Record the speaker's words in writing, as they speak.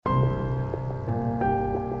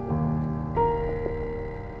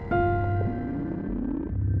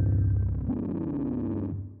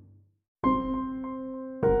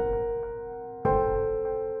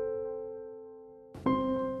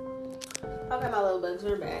Okay, my little bugs,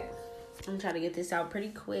 we're back. I'm trying to get this out pretty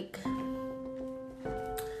quick.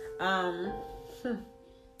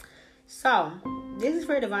 So, this is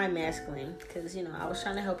for Divine Masculine, because, I was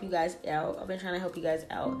trying to help you guys out. I've been trying to help you guys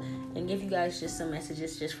out and give you guys just some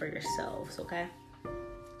messages just for yourselves, okay?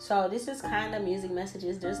 So, this is kind of music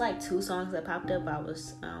messages. There's like 2 songs that popped up. I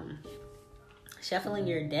was shuffling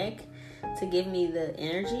your deck to give me the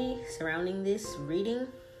energy surrounding this reading.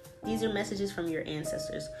 These are messages from your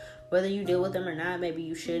ancestors. Whether you deal with them or not, maybe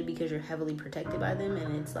you should, because you're heavily protected by them,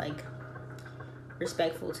 and it's like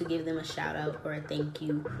respectful to give them a shout out or a thank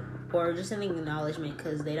you or just an acknowledgement,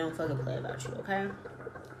 because they don't fucking play about you, okay?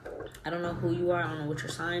 I don't know who you are. I don't know what your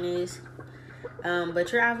sign is, but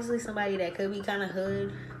you're obviously somebody that could be kind of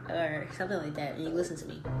hood or something like that, and you listen to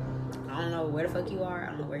me. I don't know where the fuck you are. I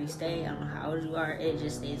don't know where you stay. I don't know how old you are. It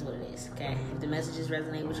just is what it is, okay? If the messages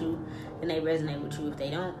resonate with you, then they resonate with you. If they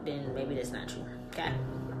don't, then maybe that's not you, okay?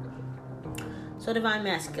 So, Divine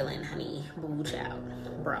Masculine, honey, boo child,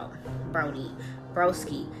 bro, brody,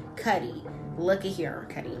 broski, cuddy, looky here,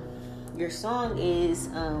 cuddy. Your song is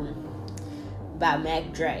by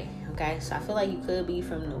Mac Dre, okay? So, I feel like you could be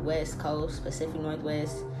from the West Coast, Pacific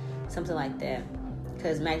Northwest, something like that,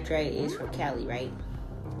 because Mac Dre is from Cali, right?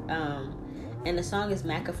 And the song is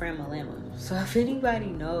Macafran Malema. So if anybody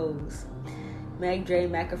knows Mac Dre,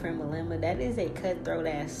 Macafran Malema, that is a cutthroat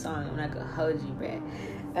ass song. I'm not gonna hold you, bruh.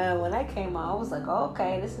 When I came on, I was like, oh,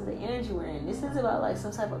 okay, this is the energy we're in. This is about like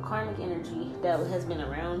some type of karmic energy that has been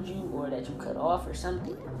around you or that you cut off or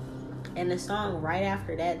something. And the song right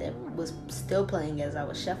after that was still playing as I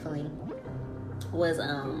was shuffling was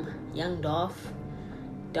Young Dolph,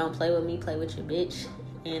 Don't Play With Me, Play With Your Bitch.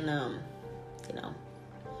 And I'm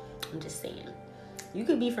just saying, you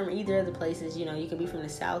could be from either of the places. You could be from the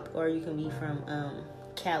South, or you can be from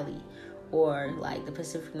Cali, or like the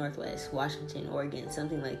Pacific Northwest, Washington, Oregon,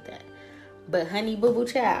 something like that. But honey boo boo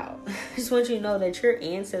child, I just want you to know that your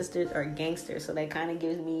ancestors are gangsters, so that kind of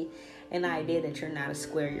gives me an idea that you're not a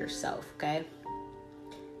square yourself, okay?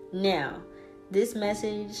 Now, this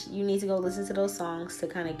message, you need to go listen to those songs to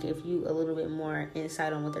kind of give you a little bit more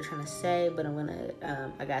insight on what they're trying to say. But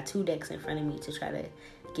I got 2 decks in front of me to try to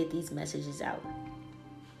get these messages out.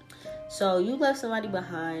 So you left somebody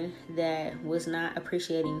behind that was not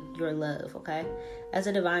appreciating your love, okay? As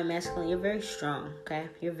a Divine Masculine, you're very strong, okay?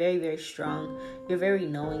 You're very, very strong. You're very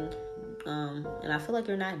knowing. And I feel like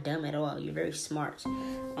you're not dumb at all. You're very smart.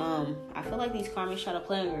 I feel like these karmics try to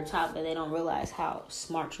play on your top, but they don't realize how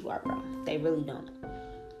smart you are, bro. They really don't.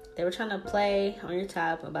 They were trying to play on your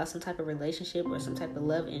top about some type of relationship or some type of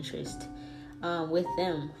love interest with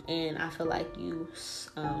them, and I feel like you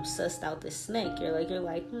sussed out the snake. You're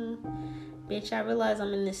like, bitch, I realize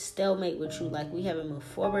I'm in this stalemate with you. Like, we haven't moved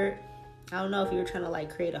forward. I don't know if you were trying to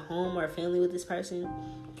like create a home or a family with this person,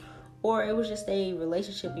 or it was just a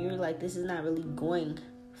relationship and you're like, this is not really going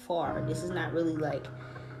far. This is not really like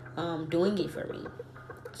doing it for me.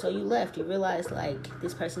 So you left. You realized like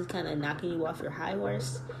this person's kind of knocking you off your high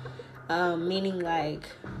horse, meaning like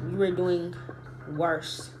you were doing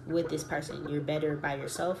worse with this person. You're better by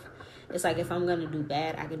yourself. It's like, if I'm gonna do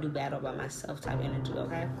bad, I can do bad all by myself type energy,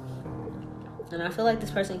 okay? And I feel like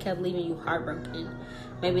this person kept leaving you heartbroken.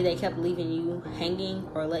 Maybe they kept leaving you hanging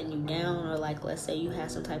or letting you down, or like, let's say you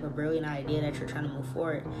had some type of brilliant idea that you're trying to move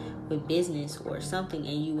forward with business or something,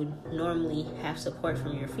 and you would normally have support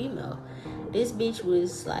from your female. This bitch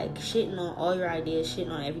was like shitting on all your ideas,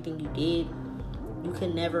 shitting on everything you did. You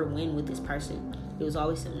could never win with this person. It was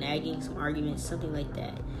always some nagging, some arguments, something like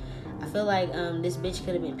that. I feel like this bitch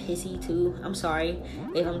could have been pissy too. I'm sorry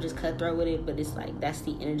if I'm just cutthroat with it, but it's like, that's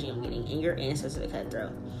the energy I'm getting. And your ancestors are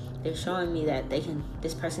cutthroat. They're showing me that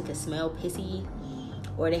this person can smell pissy,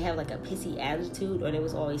 or they have like a pissy attitude, or they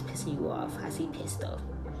was always pissing you off. I see pissed though.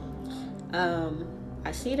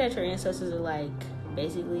 I see that your ancestors are like,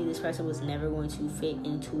 basically this person was never going to fit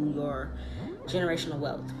into your generational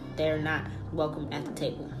wealth. They're not welcome at the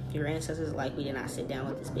table. Your ancestors are like, we did not sit down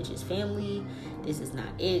with this bitch's family. This is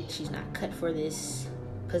not it. She's not cut for this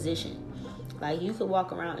position. Like, you can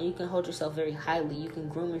walk around and you can hold yourself very highly. You can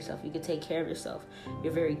groom yourself. You can take care of yourself.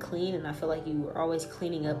 You're very clean, and I feel like you were always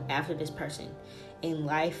cleaning up after this person. In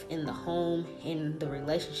life, in the home, in the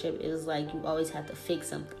relationship, it was like you always have to fix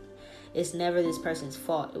something. It's never this person's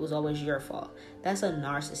fault. It was always your fault. That's a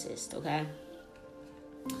narcissist, okay?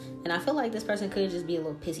 And I feel like this person could just be a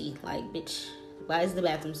little pissy. Like, bitch, why does the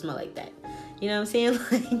bathroom smell like that? You know what I'm saying?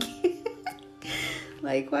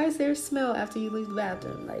 Like, why is there a smell after you leave the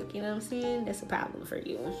bathroom? Like, you know what I'm saying? That's a problem for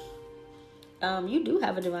you. You do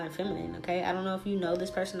have a divine feminine, okay? I don't know if you know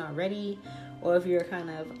this person already, or if you're kind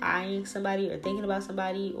of eyeing somebody or thinking about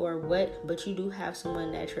somebody or what, but you do have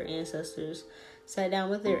someone that your ancestors sat down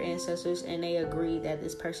with their ancestors and they agreed that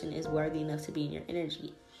this person is worthy enough to be in your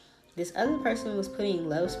energy. This other person was putting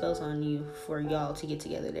love spells on you for y'all to get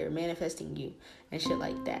together. They were manifesting you and shit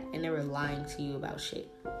like that. And they were lying to you about shit.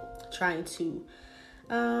 Trying to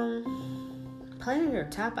play on your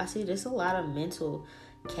top. I see there's a lot of mental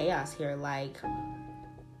chaos here. Like,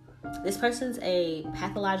 this person's a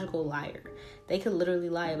pathological liar. They could literally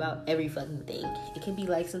lie about every fucking thing. It could be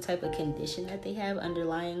like some type of condition that they have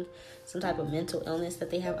underlying, some type of mental illness that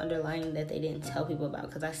they have underlying that they didn't tell people about.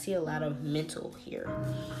 Because I see a lot of mental here.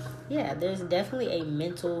 Yeah, there's definitely a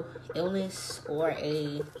mental illness or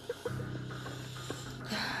a,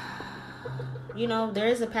 you know, there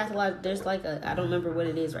is a pathological, there's like a, I don't remember what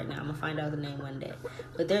it is right now. I'm going to find out the name one day.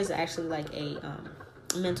 But there's actually like a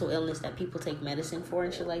mental illness that people take medicine for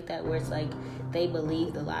and shit like that, where it's like they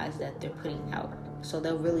believe the lies that they're putting out. So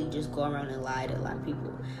they'll really just go around and lie to a lot of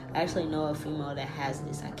people. I actually know a female that has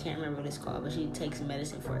this. I can't remember what it's called, but she takes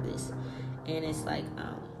medicine for this. And it's like,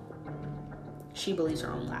 she believes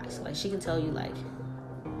her own lies. Like, she can tell you, like,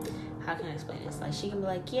 how can I explain this? Like, she can be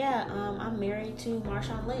like, yeah, I'm married to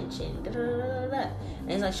Marshawn Lynch and da da da da da.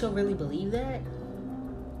 And it's like, she'll really believe that.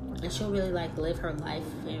 And she'll really, like, live her life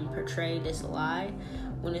and portray this lie.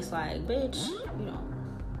 When it's like, bitch, you know,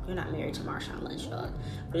 you're not married to Marshawn Lynch, dog.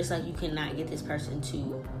 But it's like, you cannot get this person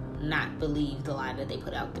to not believe the lie that they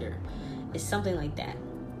put out there. It's something like that.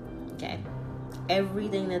 Okay?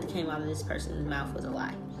 Everything that came out of this person's mouth was a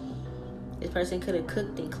lie. This person could have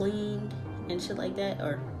cooked and cleaned and shit like that.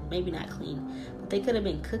 Or maybe not clean. But they could have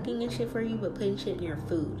been cooking and shit for you, but putting shit in your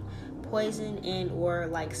food. Poison and or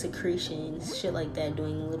like secretions, shit like that,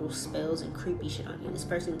 doing little spells and creepy shit on you. This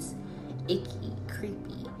person's icky,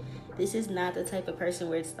 creepy. This is not the type of person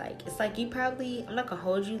where it's like you probably, I'm not gonna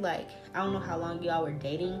hold you, like, I don't know how long y'all were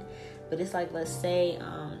dating, but it's like, let's say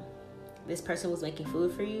this person was making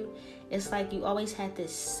food for you. It's like you always had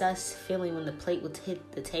this sus feeling when the plate would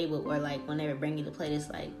hit the table, or like when they were bringing the plate. It's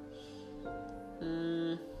like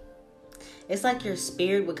it's like your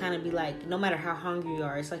spirit would kind of be like, no matter how hungry you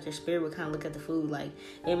are, it's like your spirit would kind of look at the food like,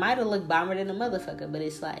 it might have looked bomber than a motherfucker, but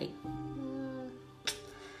it's like,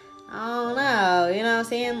 I don't know, you know what I'm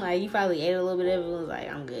saying? Like, you probably ate a little bit of it and was like,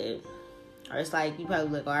 I'm good. Or it's like, you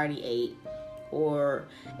probably like, already ate. Or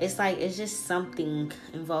it's like, it's just something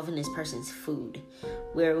involving this person's food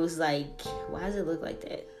where it was like, why does it look like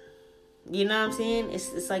that? You know what I'm saying?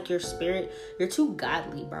 It's like your spirit, you're too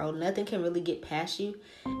godly, bro. Nothing can really get past you.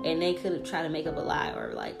 And they could try to make up a lie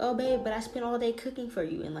or like, oh, babe, but I spent all day cooking for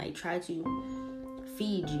you, and like try to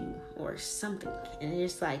feed you or something. And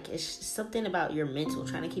it's like, it's something about your mental,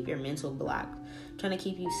 trying to keep your mental blocked, trying to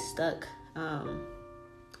keep you stuck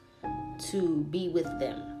to be with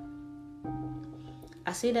them.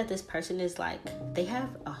 I see that this person is like, they have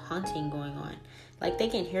a haunting going on. Like, they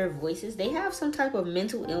can hear voices. They have some type of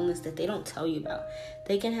mental illness that they don't tell you about.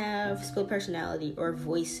 They can have split personality or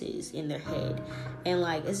voices in their head. And,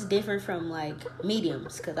 like, it's different from, like,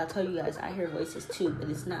 mediums. Because I tell you guys, I hear voices too. But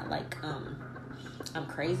it's not like, I'm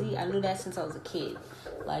crazy. I knew that since I was a kid.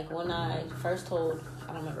 Like, when I first told,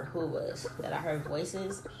 I don't remember who it was, that I heard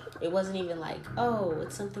voices, it wasn't even like, oh,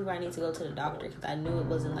 it's something where I need to go to the doctor. Because I knew it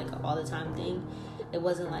wasn't, like, an all-the-time thing. It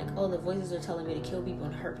wasn't like, oh, the voices are telling me to kill people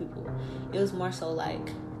and hurt people. It was more so like,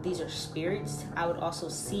 these are spirits. I would also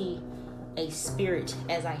see a spirit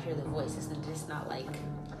as I hear the voice. It's just not like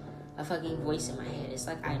a fucking voice in my head. It's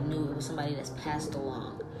like I knew it was somebody that's passed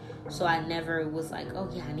along. So I never was like, oh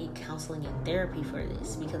yeah, I need counseling and therapy for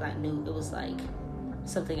this. Because I knew it was like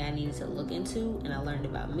something I needed to look into. And I learned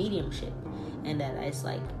about mediumship. And that it's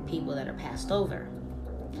like people that are passed over.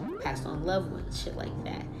 Passed on loved ones. Shit like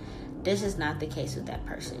that. This is not the case with that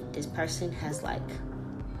person. This person has like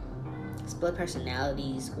split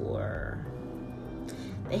personalities, or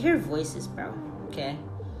they hear voices, bro. Okay?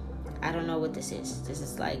 I don't know what this is. This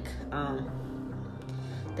is like,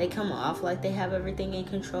 they come off like they have everything in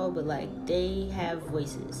control, but like they have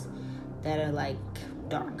voices that are like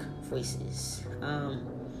dark voices.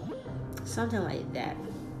 Something like that.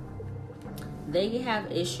 They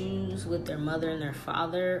have issues with their mother and their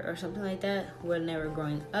father or something like that when they were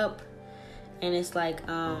growing up. And it's like,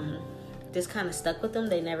 this kind of stuck with them.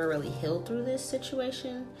 They never really healed through this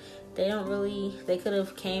situation. They could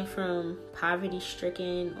have came from poverty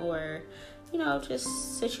stricken, or, you know,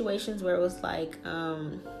 just situations where it was like,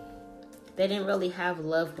 they didn't really have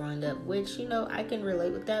love growing up, which, you know, I can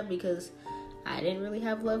relate with that because I didn't really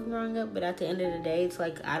have love growing up. But at the end of the day, it's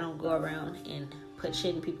like, I don't go around and put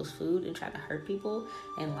shit in people's food and try to hurt people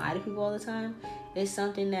and lie to people all the time, it's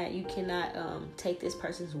something that you cannot take this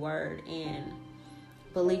person's word and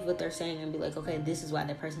believe what they're saying and be like, okay, this is why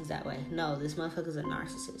that person's that way. No, this motherfucker's a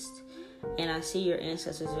narcissist. And I see your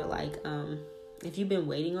ancestors are like, if you've been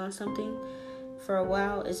waiting on something for a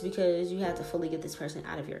while, it's because you have to fully get this person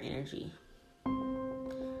out of your energy.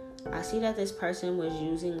 I see that this person was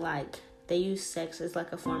using, like, they use sex as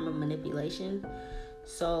like a form of manipulation.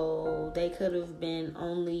 So they could have been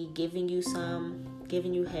only giving you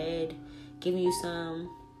head, giving you some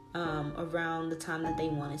around the time that they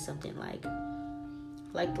wanted something.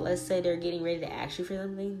 Like let's say they're getting ready to ask you for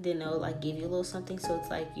something, then they'll like give you a little something, so it's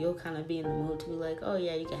like you'll kind of be in the mood to be like, oh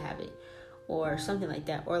yeah, you can have it, or something like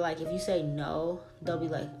that. Or like if you say no, they'll be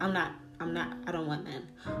like, I don't want none,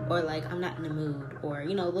 or like I'm not in the mood, or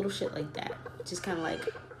little shit like that. Just kind of like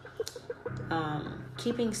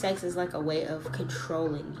keeping sex is like a way of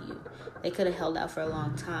controlling you. They could have held out for a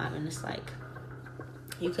long time, and it's like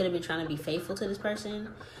you could have been trying to be faithful to this person,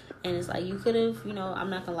 and it's like you could have, I'm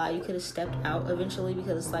not gonna lie, you could have stepped out eventually,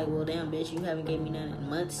 because it's like, well, damn, bitch, you haven't gave me none in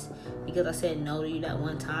months because I said no to you that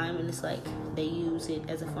one time. And it's like they use it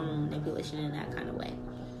as a form of manipulation in that kind of way.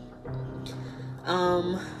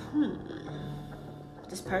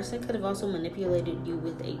 This person could have also manipulated you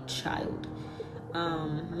with a child,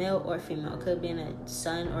 male or female. Could have been a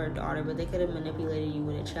son or a daughter, but they could have manipulated you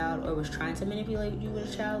with a child, or was trying to manipulate you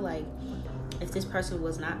with a child. Like, if this person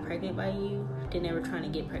was not pregnant by you, then they were trying to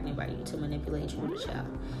get pregnant by you to manipulate you with a child.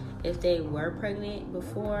 If they were pregnant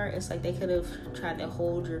before, it's like they could have tried to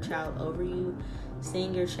hold your child over you,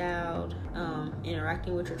 seeing your child,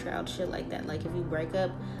 interacting with your child, shit like that. Like, if you break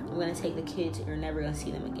up, I'm going to take the kids, you're never going to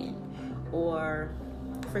see them again. Or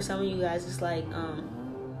for some of you guys, it's like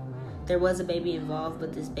there was a baby involved,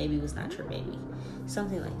 but this baby was not your baby.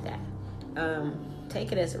 Something like that.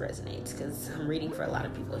 Take it as it resonates, because I'm reading for a lot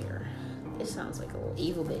of people here. It sounds like a little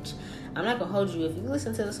evil bitch. I'm not gonna hold you. If you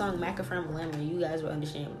listen to the song Maca from Lemmer, you guys will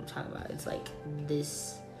understand what I'm talking about. It's like,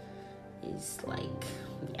 this is like,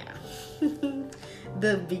 yeah.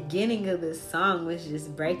 The beginning of the song was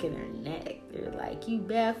just breaking her neck. They're like, you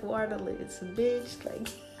bathwaterless bitch. Like,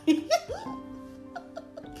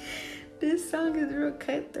 this song is real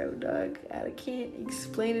cutthroat, dog. I can't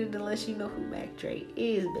explain it unless you know who Mac Dre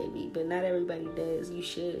is, baby. But not everybody does. You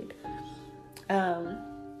should.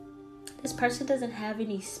 This person doesn't have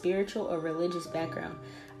any spiritual or religious background.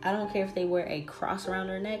 I don't care if they wear a cross around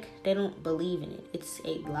their neck. They don't believe in it. It's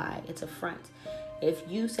a lie. It's a front. If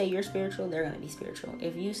you say you're spiritual, they're going to be spiritual.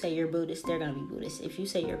 If you say you're Buddhist, they're going to be Buddhist. If you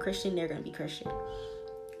say you're Christian, they're going to be Christian.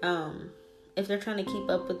 If they're trying to keep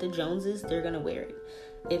up with the Joneses, they're going to wear it.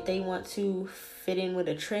 If they want to fit in with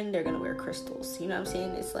a trend, they're going to wear crystals. You know what I'm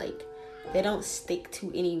saying? It's like they don't stick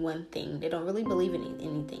to any one thing. They don't really believe in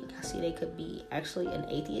anything. I see they could be actually an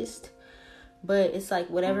atheist. But it's like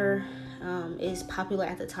whatever is popular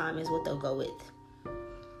at the time is what they'll go with.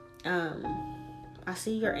 I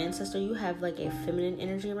see your ancestor. You have like a feminine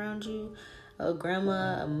energy around you. A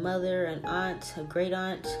grandma, a mother, an aunt, a great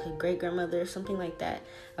aunt, a great grandmother, something like that.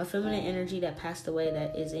 A feminine energy that passed away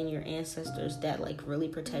that is in your ancestors that like really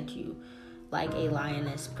protect you. Like a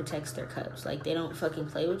lioness protects their cubs. Like, they don't fucking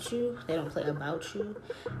play with you. They don't play about you.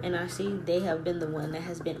 And I see they have been the one that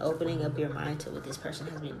has been opening up your mind to what this person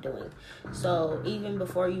has been doing. So even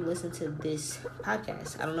before you listen to this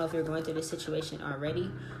podcast, I don't know if you're going through this situation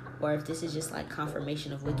already, or if this is just like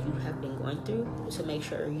confirmation of what you have been going through, to make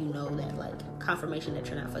sure you know that, like, confirmation that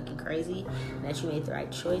you're not fucking crazy and that you made the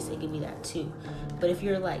right choice. They give you that too. But if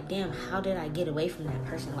you're like, damn, how did I get away from that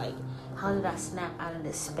person? Like, how did I snap out of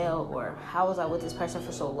this spell? Or how was I with this person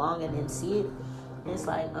for so long and didn't see it? And it's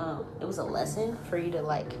like, it was a lesson for you to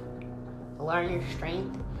like learn your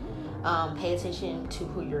strength. Pay attention to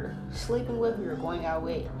who you're sleeping with, who you're going out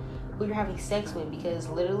with, who you're having sex with, because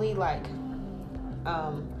literally, like,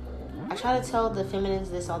 I try to tell the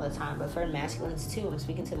feminines this all the time, but for masculines too, I'm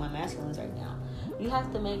speaking to my masculines right now. You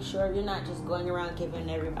have to make sure you're not just going around giving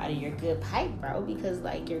everybody your good pipe, bro, because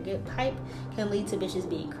like your good pipe can lead to bitches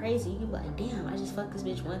being crazy. You be like, damn, I just fucked this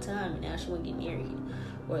bitch one time and now she won't get married.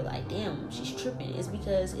 Or like, damn, she's tripping. It's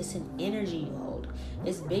because it's an energy you hold.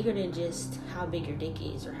 It's bigger than just how big your dick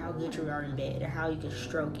is or how good you are in bed or how you can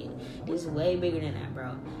stroke it. It's way bigger than that,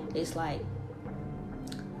 bro. It's like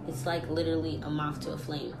literally a moth to a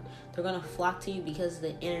flame. They're going to flock to you because of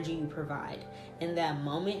the energy you provide. In that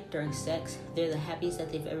moment, during sex, they're the happiest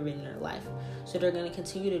that they've ever been in their life. So they're going to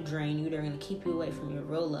continue to drain you. They're going to keep you away from your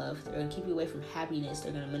real love. They're going to keep you away from happiness.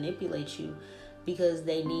 They're going to manipulate you because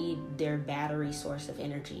they need their battery source of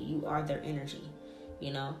energy. You are their energy,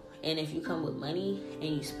 you know? And if you come with money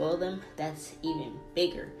and you spoil them, that's even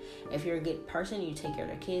bigger. If you're a good person, you take care of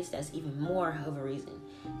their kids, that's even more of a reason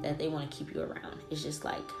that they want to keep you around. It's just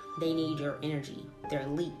like they need your energy. They're a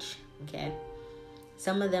leech, okay?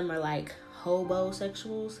 Some of them are like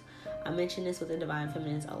hobosexuals. I mention this with the Divine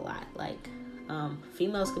Feminines a lot. Like,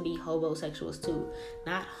 females could be hobosexuals too.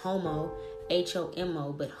 Not homo,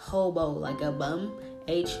 H-O-M-O, but hobo, like a bum,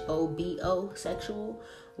 H-O-B-O sexual,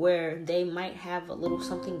 where they might have a little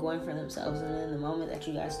something going for themselves. And then the moment that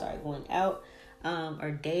you guys start going out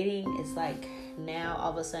or dating, it's like now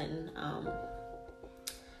all of a sudden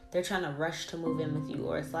they're trying to rush to move in with you.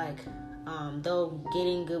 Or it's like they'll get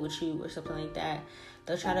in good with you or something like that.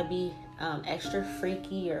 They'll try to be extra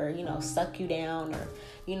freaky or, suck you down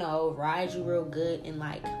or, ride you real good and,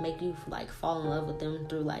 like, make you, like, fall in love with them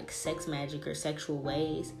through, like, sex magic or sexual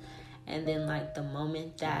ways. And then, like, the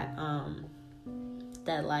moment that,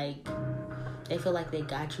 like, they feel like they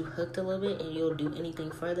got you hooked a little bit and you'll do anything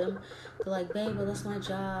for them, they're like, babe, well, that's my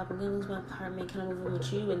job. I'm going to lose my apartment. Can I move in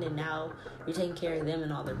with you? And then now you're taking care of them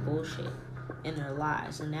and all their bullshit in their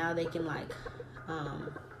lives. And now they can, like,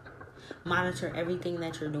 monitor everything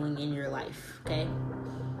that you're doing in your life, okay?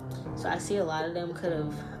 So I see a lot of them could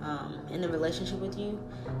have, in the relationship with you,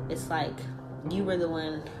 it's like you were the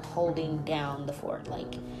one holding down the fort.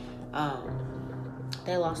 Like,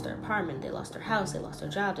 they lost their apartment, they lost their house, they lost their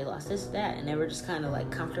job, they lost this, that, and they were just kind of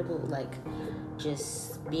like comfortable, like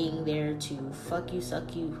just being there to fuck you,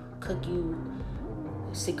 suck you, cook you,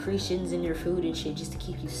 secretions in your food and shit just to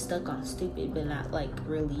keep you stuck on stupid, but not like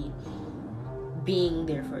really being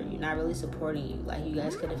there for you, not really supporting you. Like, you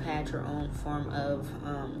guys could have had your own form of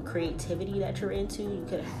creativity that you're into. You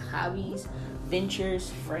could have had hobbies, ventures,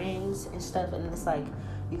 friends, and stuff. And it's like,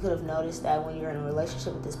 you could have noticed that when you're in a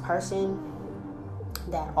relationship with this person,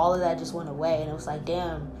 that all of that just went away. And it was like,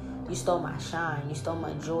 damn, you stole my shine. You stole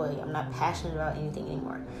my joy. I'm not passionate about anything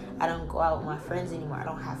anymore. I don't go out with my friends anymore. I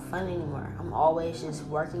don't have fun anymore. I'm always just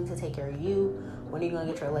working to take care of you. When are you going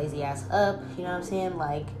to get your lazy ass up? You know what I'm saying?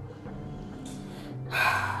 Like,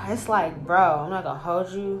 it's like, bro, I'm not gonna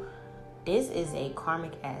hold you. This is a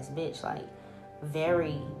karmic ass bitch, like,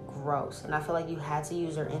 very gross. And I feel like you had to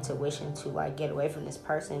use your intuition to, like, get away from this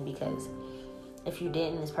person, because if you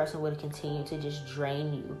didn't, this person would have continued to just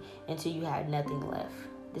drain you until you had nothing left.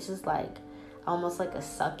 This is like almost like a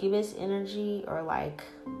succubus energy, or like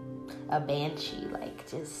a banshee, like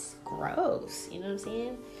just gross. You know what I'm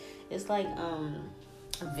saying? It's like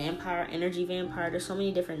vampire, energy vampire. There's so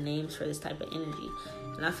many different names for this type of energy.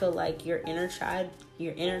 And I feel like your inner child,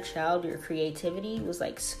 your creativity was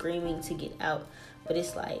like screaming to get out. But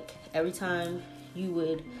it's like every time you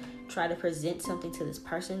would try to present something to this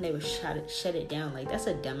person, they would shut it down. Like, that's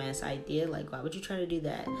a dumbass idea. Like, why would you try to do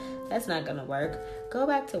that? That's not gonna work. Go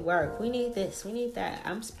back to work. We need this, we need that.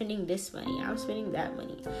 I'm spending this money, I'm spending that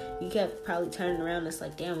money. You kept probably turning around. It's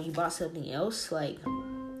like, damn, you bought something else. Like,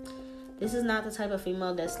 this is not the type of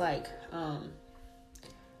female that's like,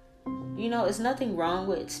 it's nothing wrong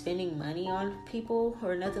with spending money on people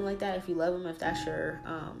or nothing like that if you love them, if that's your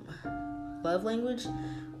love language.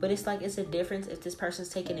 But it's like, it's a difference if this person's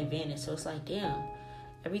taking advantage. So it's like, damn,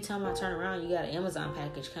 every time I turn around, you got an Amazon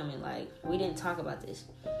package coming. Like, we didn't talk about this.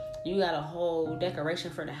 You got a whole decoration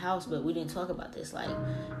for the house, but we didn't talk about this. Like,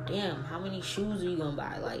 damn, how many shoes are you gonna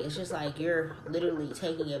buy? Like, it's just like, you're literally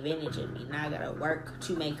taking advantage of me. Now I gotta work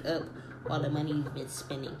to make up all the money you've been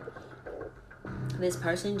spending. This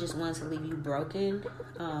person just wants to leave you broken,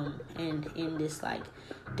 and in this like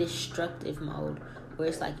destructive mode, where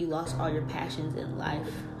it's like you lost all your passions in life,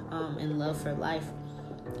 and love for life,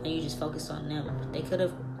 and you just focused on them. They could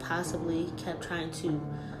have possibly kept trying to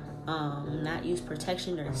not use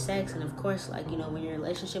protection during sex. And of course, like, when you're in a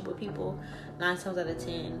relationship with people, 9 times out of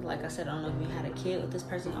 10, like I said, I don't know if you had a kid with this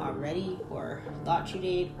person already, or thought you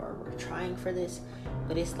did, or were trying for this,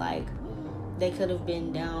 but it's like they could have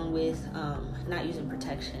been down with not using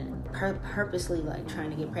protection, purposely like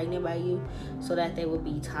trying to get pregnant by you so that they would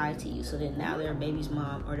be tied to you. So then now they're a baby's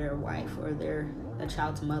mom, or their wife, or they're a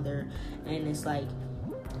child's mother. And it's like,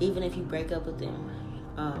 even if you break up with them,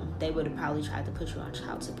 they would have probably tried to put you on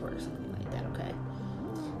child support or something like that, okay?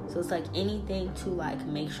 So it's like anything to like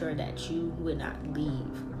make sure that you would not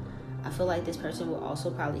leave. I feel like this person will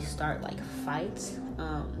also probably start like fights.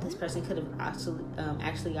 This person could have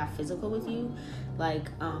actually got physical with you. Like,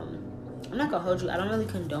 I'm not gonna hold you. I don't really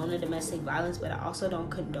condone the domestic violence, but I also don't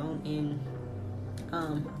condone in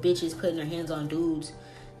bitches putting their hands on dudes,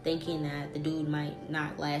 thinking that the dude might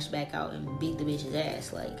not lash back out and beat the bitch's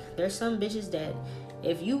ass. Like, there's some bitches that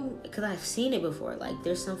because I've seen it before. Like,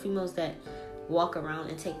 there's some females that walk around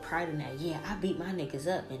and take pride in that. Yeah, I beat my niggas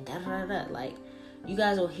up and da da da da. Like, You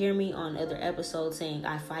guys will hear me on other episodes saying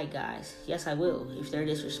I fight guys. Yes, I will. If they're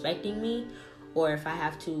disrespecting me, or if I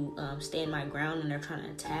have to stand my ground and they're trying to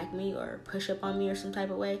attack me or push up on me or some type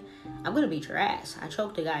of way, I'm going to beat your ass. I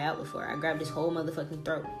choked a guy out before. I grabbed his whole motherfucking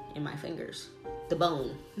throat in my fingers. The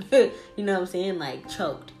bone. You know what I'm saying? Like,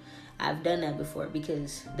 choked. I've done that before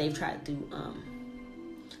because they've tried to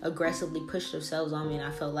aggressively push themselves on me, and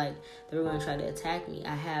I felt like they were going to try to attack me.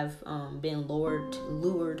 I have been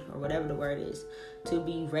lured, or whatever the word is, to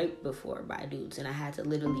be raped before by dudes, and I had to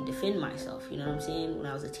literally defend myself, you know what I'm saying, when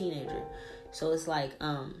I was a teenager. So it's like,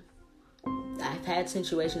 I've had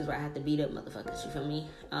situations where I had to beat up motherfuckers, you feel me?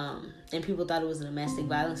 And people thought it was a domestic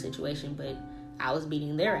violence situation, but I was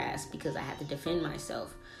beating their ass because I had to defend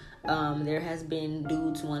myself. There has been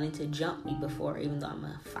dudes wanting to jump me before, even though I'm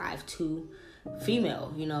a 5'2"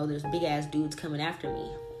 female. You know, there's big ass dudes coming after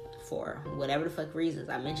me for whatever the fuck reasons.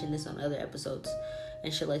 I mentioned this on other episodes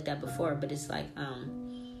and shit like that before, but it's like,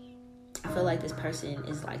 I feel like this person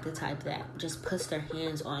is like the type that just puts their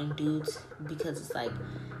hands on dudes because it's like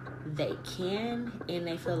they can, and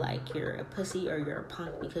they feel like you're a pussy or you're a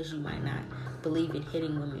punk because you might not believe in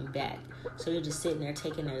hitting women back. So you're just sitting there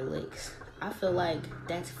taking their licks. I feel like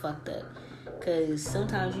that's fucked up, because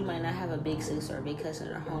sometimes you might not have a big sis or a big cousin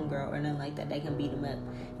or homegirl or nothing like that that can beat them up,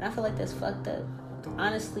 and I feel like that's fucked up.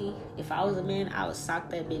 Honestly, if I was a man, I would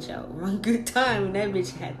sock that bitch out one good time and that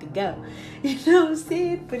bitch had to go. You know what I'm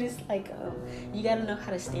saying? But it's like, you gotta know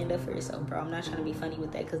how to stand up for yourself, bro. I'm not trying to be funny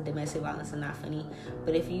with that because domestic violence is not funny.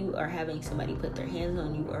 But if you are having somebody put their hands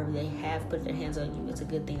on you, or they have put their hands on you, it's a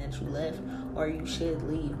good thing that you left, or you should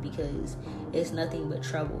leave, because it's nothing but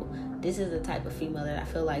trouble. This is the type of female that I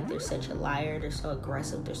feel like they're such a liar, they're so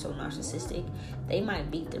aggressive, they're so narcissistic. They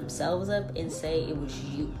might beat themselves up and say it was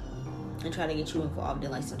you, and try to get you involved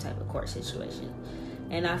in like some type of court situation.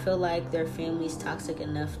 And I feel like their family's toxic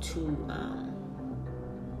enough to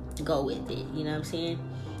go with it. You know what I'm saying?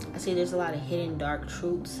 I see there's a lot of hidden dark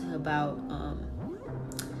truths about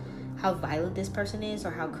how violent this person is,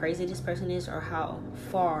 or how crazy this person is, or how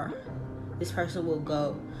far this person will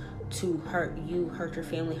go to hurt you, hurt your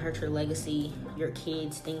family, hurt your legacy, your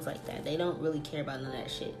kids, things like that. They don't really care about none of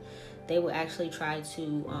that shit. They will actually try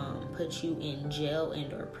to put you in jail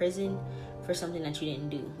and or prison for something that you didn't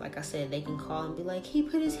do. Like I said, they can call and be like, he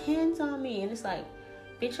put his hands on me. And it's like,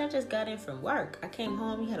 bitch, I just got in from work. I came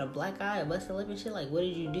home, you had a black eye, a busted lip and shit. Like, what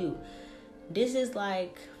did you do? This is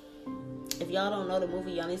like, if y'all don't know the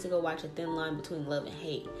movie, y'all need to go watch A Thin Line Between Love and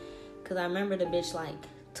Hate. Because I remember the bitch like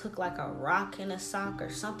took like a rock in a sock or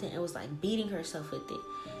something and was like beating herself with it.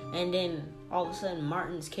 And then all of a sudden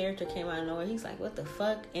Martin's character came out of nowhere. He's like, what the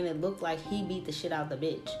fuck? And it looked like he beat the shit out of the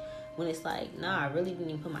bitch, when it's like, nah, I really didn't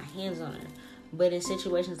even put my hands on her. But in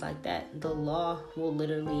situations like that, the law will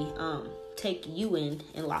literally take you in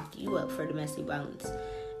and lock you up for domestic violence.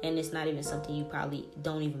 And it's not even something you probably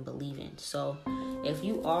don't even believe in. So if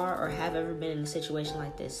you are or have ever been in a situation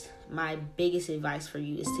like this, my biggest advice for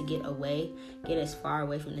you is to get away, get as far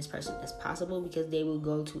away from this person as possible, because they will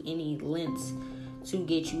go to any lengths to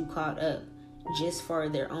get you caught up just for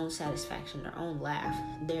their own satisfaction, their own laugh.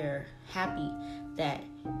 They're happy that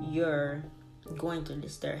you're going through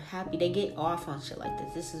this. They're happy. They get off on shit like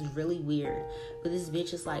this. This is really weird. But this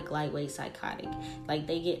bitch is like lightweight psychotic. Like,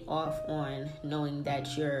 they get off on knowing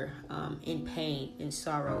that you're in pain, in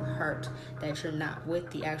sorrow, hurt, that you're not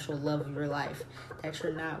with the actual love of your life, that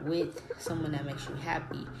you're not with someone that makes you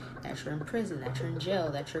happy, that you're in prison, that you're in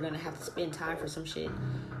jail, that you're gonna have to spend time for some shit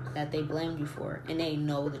that they blamed you for, and they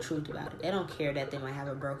know the truth about it. They don't care that they might have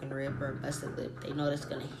a broken rib or a busted lip. They know that's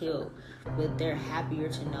gonna heal, but they're happier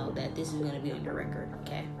to know that this is gonna be on your record.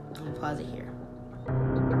 Okay, I'm gonna pause it here.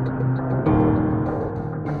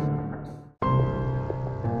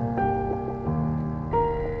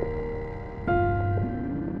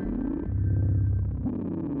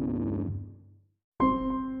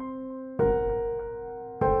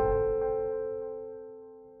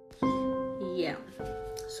 Yeah.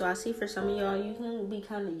 So I see for some of y'all, you can be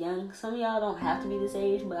kind of young. Some of y'all don't have to be this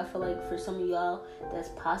age, but I feel like for some of y'all that's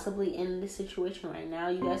possibly in this situation right now,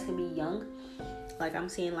 you guys can be young. Like, I'm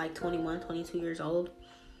seeing like 21, 22 years old.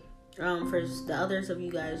 For the others of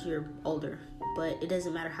you guys, you're older. But it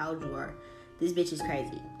doesn't matter how old you are. This bitch is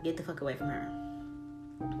crazy. Get the fuck away from her.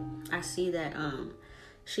 I see that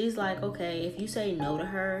she's like, okay, if you say no to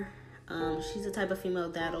her, she's the type of female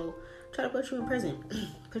that'll try to put you in prison,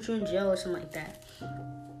 put you in jail or something like that.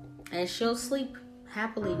 And she'll sleep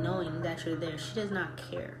happily knowing that you're there. She does not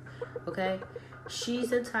care, okay?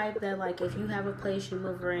 She's the type that, like, if you have a place you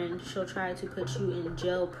move her in, she'll try to put you in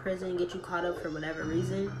jail, prison, get you caught up for whatever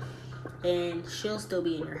reason, and she'll still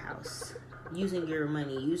be in your house. using your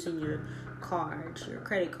money, using your cards, your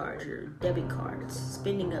credit cards, your debit cards,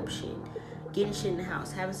 spending up shit, getting shit in the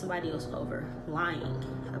house, having somebody else over, lying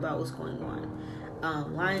about what's going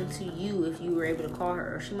on, lying to you if you were able to call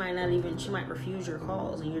her, or she might refuse your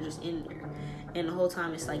calls and you're just in there. And the whole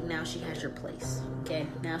time it's like, now she has your place, okay?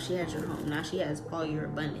 Now she has your home. Now she has all your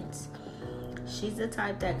abundance. She's the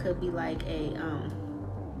type that could be like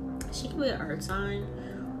she could be an earth sign,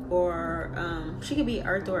 or she could be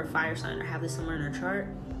earth or a fire sign, or have this somewhere in her chart.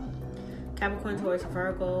 Capricorn, Taurus,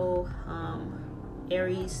 Virgo,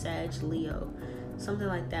 Aries, Sag, Leo, something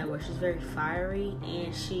like that, where she's very fiery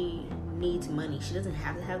and she needs money. She doesn't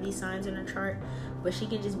have to have these signs in her chart, but she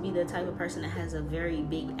can just be the type of person that has a very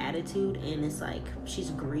big attitude, and it's like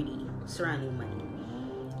she's greedy surrounding money.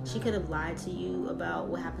 She could have lied to you about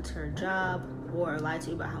what happened to her job, or lied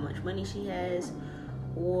to you about how much money she has,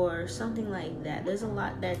 or something like that. There's a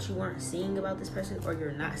lot that you weren't seeing about this person, or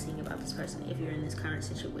you're not seeing about this person if you're in this current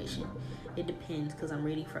situation. It depends, because I'm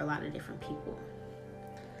reading for a lot of different people.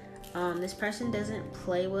 This person doesn't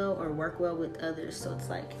play well or work well with others. So it's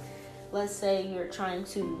like, let's say you're trying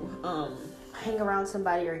to hang around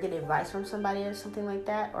somebody or get advice from somebody or something like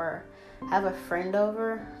that, or have a friend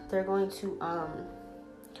over. They're going to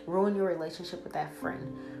ruin your relationship with that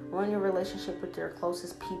friend, ruin your relationship with your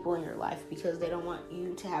closest people in your life, because they don't want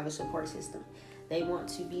you to have a support system. They want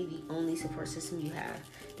to be the only support system you have.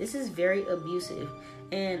 This is very abusive,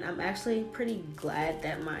 and I'm actually pretty glad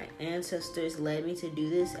that my ancestors led me to do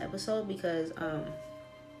this episode, because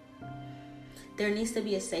there needs to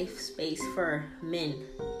be a safe space for men,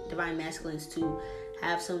 divine masculines, to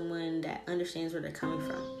have someone that understands where they're coming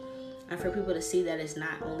from. And for people to see that it's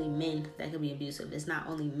not only men that can be abusive. It's not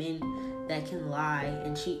only men that can lie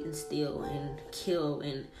and cheat and steal and kill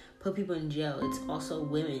and put people in jail. It's also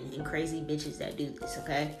women and crazy bitches that do this,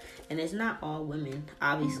 okay? And it's not all women.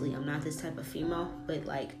 Obviously, I'm not this type of female, but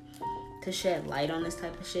like, to shed light on this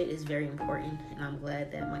type of shit is very important. And I'm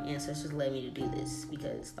glad that my ancestors led me to do this,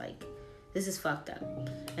 because like, this is fucked up.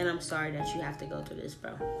 And I'm sorry that you have to go through this,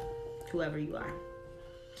 bro. Whoever you are.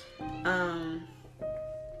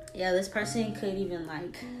 Yeah, this person could even,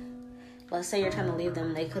 like, let's say you're trying to leave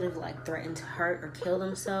them, they could have, like, threatened to hurt or kill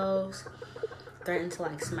themselves, threatened to,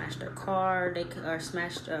 like, smash their car,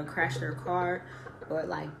 crash their car, or,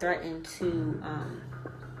 like, threatened to,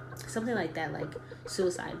 something like that, like,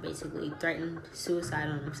 suicide, basically, threatened suicide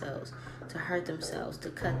on themselves, to hurt themselves, to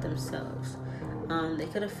cut themselves. They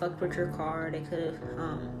could have fucked with your car, they could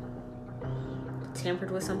have,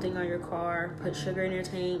 tampered with something on your car, put sugar in your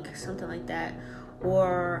tank, something like that,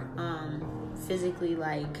 or physically,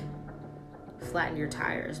 like, flatten your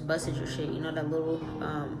tires, busted your shit. You know that little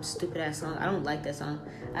stupid ass song? I don't like that song.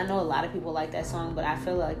 I know a lot of people like that song, but I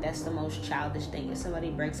feel like that's the most childish thing. If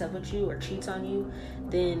somebody breaks up with you or cheats on you,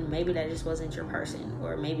 then maybe that just wasn't your person,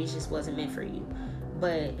 or maybe it just wasn't meant for you.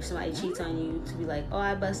 But if somebody cheats on you, to be like, oh,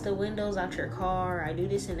 I bust the windows out your car, I do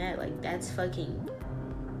this and that, like, that's fucking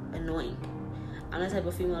annoying. I'm the type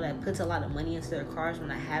of female that puts a lot of money into their cars.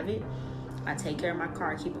 When I have it, I take care of my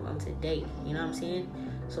car, keep it up to date. You know what I'm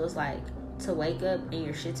saying? So it's like, to wake up and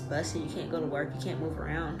your shit's busted, you can't go to work, you can't move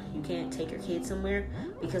around, you can't take your kids somewhere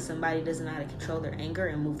because somebody doesn't know how to control their anger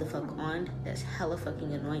and move the fuck on. That's hella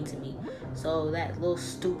fucking annoying to me. So that little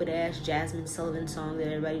stupid ass Jasmine Sullivan song that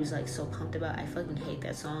everybody was like so pumped about, I fucking hate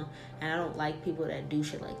that song, and I don't like people that do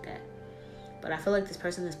shit like that. But I feel like this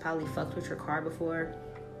person has probably fucked with your car before,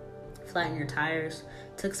 flattened your tires,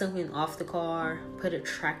 took something off the car, put a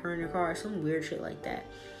tracker in your car, some weird shit like that,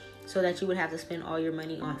 so that you would have to spend all your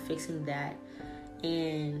money on fixing that.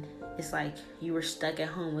 And it's like you were stuck at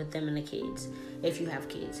home with them and the kids, if you have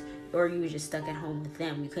kids, or you were just stuck at home with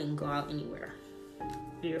them. You couldn't go out anywhere.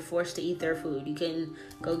 You were forced to eat their food. You couldn't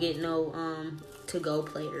go get no to-go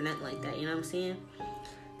plate or nothing like that. You know what I'm saying?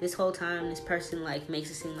 This whole time, this person like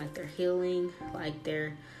makes it seem like they're healing, like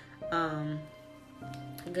they're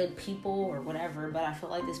good people or whatever, but I feel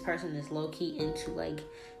like this person is low-key into like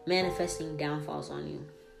manifesting downfalls on you.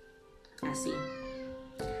 I see.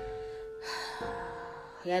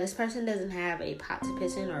 Yeah, this person doesn't have a pot to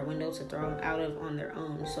piss in or a window to throw out of on their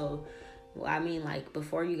own. So, I mean, like,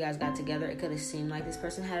 before you guys got together, it could have seemed like this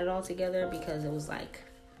person had it all together because it was like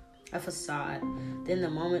a facade. Then the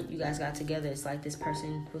moment you guys got together, it's like this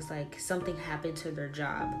person was like, something happened to their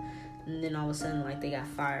job, and then all of a sudden, like, they got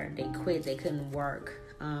fired, they quit, they couldn't work,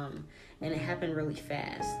 and it happened really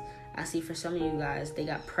fast. I see for some of you guys, they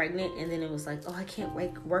got pregnant, and then it was like, oh, I can't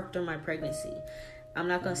work during my pregnancy. I'm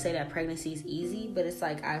not going to say that pregnancy is easy, but it's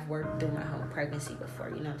like I've worked through my whole pregnancy before.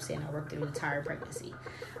 You know what I'm saying? I worked through the entire pregnancy.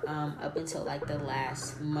 Up until like the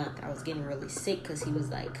last month, I was getting really sick because he was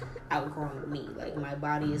like outgrowing me. Like my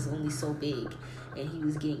body is only so big and he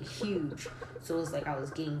was getting huge. So it was like I was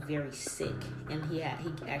getting very sick, and he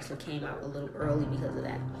actually came out a little early because of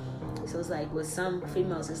that. So it's like with some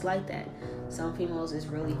females, it's like that. Some females, it's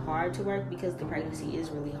really hard to work because the pregnancy is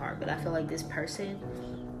really hard. But I feel like this person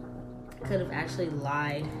could have actually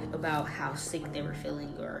lied about how sick they were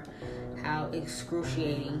feeling or how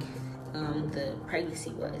excruciating the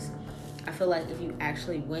pregnancy was. I feel like if you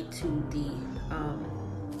actually went to the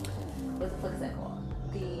what the fuck is that called?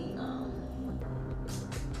 The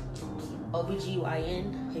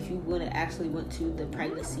OBGYN, if you would have actually went to the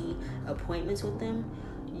pregnancy appointments with them,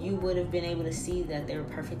 you would have been able to see that they were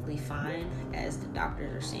perfectly fine, as the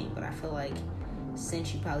doctors are saying. But I feel like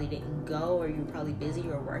since you probably didn't go, or you're probably busy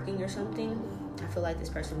or working or something, I feel like this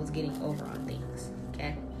person was getting over on things,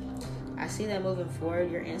 okay? I see that moving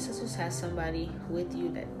forward, your ancestors have somebody with you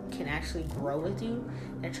that can actually grow with you,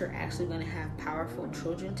 that you're actually going to have powerful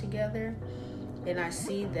children together. And I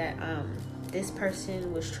see that this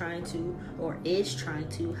person was trying to, or is trying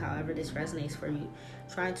to, however this resonates for you,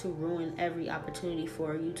 trying to ruin every opportunity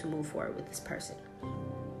for you to move forward with this person.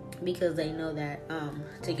 Because they know that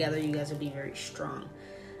together you guys will be very strong.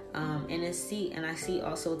 And I see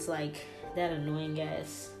also it's like that annoying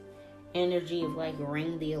ass energy of like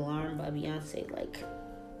Ring the Alarm by Beyonce. Like,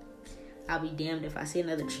 I'll be damned if I see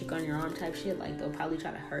another chick on your arm type shit. Like, they'll probably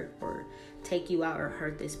try to hurt or take you out or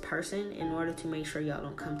hurt this person in order to make sure y'all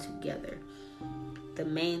don't come together. The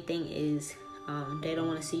main thing is they don't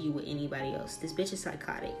want to see you with anybody else. This bitch is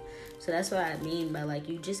psychotic. So that's what I mean by, like,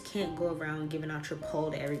 you just can't go around giving out your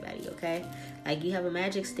pole to everybody, okay? Like, you have a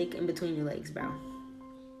magic stick in between your legs, bro.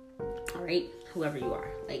 Alright? Whoever you are.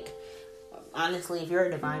 Like, honestly, if you're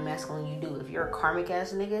a divine masculine, you do. If you're a karmic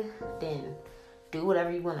ass nigga, then do whatever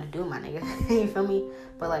you want to do, my nigga. You feel me?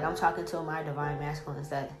 But, like, I'm talking to my divine masculines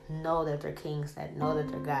that know that they're kings, that know that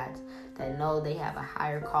they're gods, that know they have a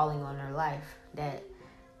higher calling on their life, that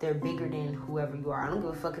they're bigger than whoever you are. I don't give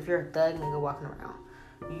a fuck if you're a thug nigga walking around.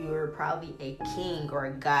 You're probably a king or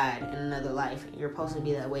a god in another life. You're supposed to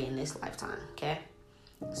be that way in this lifetime, okay?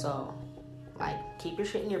 So, like, keep your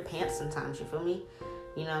shit in your pants sometimes, you feel me?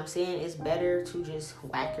 You know what I'm saying? It's better to just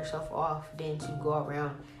whack yourself off than to go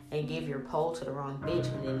around and give your pole to the wrong bitch,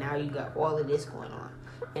 and then now you got all of this going on.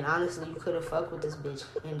 And honestly, you could have fucked with this bitch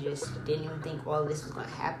and just didn't even think all of this was going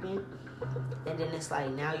to happen. And then it's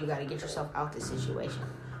like, now you got to get yourself out this situation.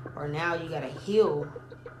 Or now you got to heal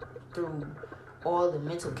through all the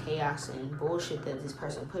mental chaos and bullshit that this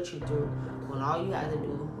person put you through, when all you had to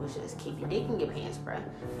do was just keep your dick in your pants, bruh.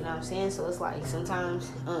 You know what I'm saying? So it's like,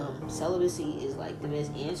 sometimes celibacy is like the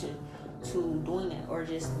best answer to doing that, or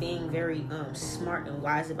just being very smart and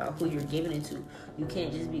wise about who you're giving it to. You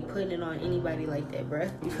can't just be putting it on anybody like that,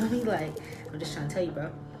 bruh. You feel me? Like, I'm just trying to tell you,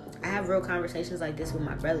 bro. I have real conversations like this with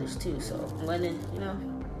my brothers too, so I'm gonna, you know,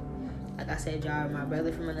 like I said, y'all are my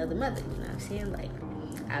brother from another mother, you know what I'm saying? Like,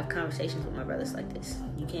 I have conversations with my brothers like this.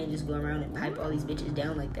 You can't just go around and pipe all these bitches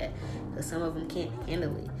down like that, because some of them can't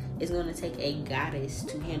handle it. It's going to take a goddess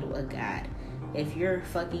to handle a god. If you're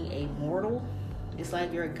fucking a mortal, it's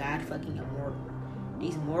like you're a god fucking a mortal.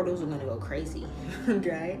 These mortals are going to go crazy,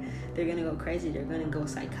 right? They're going to go crazy. They're going to go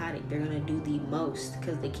psychotic. They're going to do the most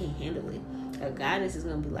because they can't handle it. A goddess is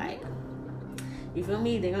going to be like, you feel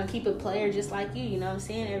me? They're going to keep a player just like you know what I'm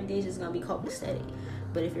saying? Everything's just going to be copacetic.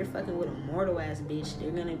 But if you're fucking with a mortal ass bitch,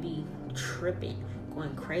 they're gonna be tripping,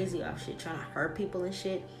 going crazy off shit, trying to hurt people and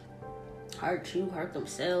shit, hurt you, hurt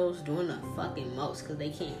themselves, doing the fucking most, because they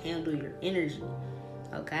can't handle your energy,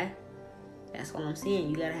 okay? That's what I'm saying.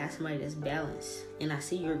 You gotta have somebody that's balanced. And I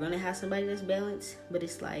see you're gonna have somebody that's balanced, but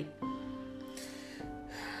it's like,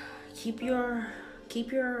 keep your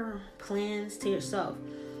plans to yourself.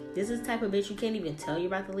 This is the type of bitch you can't even tell you're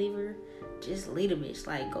about to leave her. Just leave a bitch.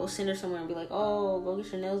 Like, go send her somewhere and be like, oh, go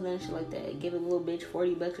get your nails done and shit like that. Give a little bitch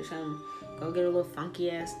 $40 or something. Go get her little funky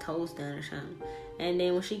ass toes done or something. And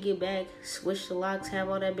then when she get back, switch the locks, have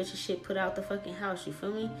all that bitch shit put out the fucking house. You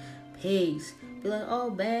feel me? Pigs. Be like, oh,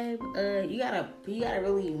 babe, you gotta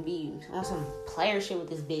really be on some player shit with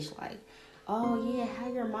this bitch. Like, oh yeah,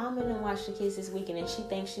 how your mama done watch the kids this weekend and she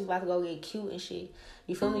thinks she's about to go get cute and shit.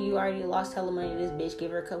 You feel me? You already lost hella money to this bitch. Give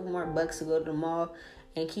her a couple more bucks to go to the mall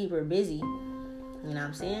and keep her busy. You know what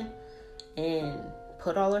I'm saying? And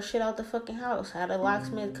put all her shit out the fucking house. Have the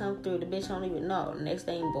locksmith come through. The bitch don't even know. Next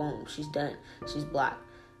thing, boom, she's done. She's blocked.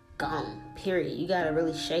 Gone. Period. You gotta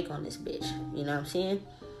really shake on this bitch. You know what I'm saying?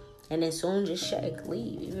 And then soon just check,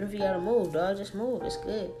 leave. Even if you gotta move, dog, just move. It's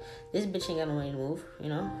good. This bitch ain't got no money to move, you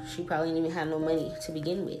know? She probably didn't even have no money to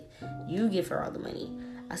begin with. You give her all the money.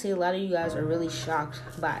 I see a lot of you guys are really shocked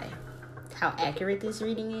by how accurate this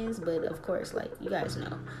reading is, but of course, like, you guys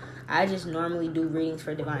know. I just normally do readings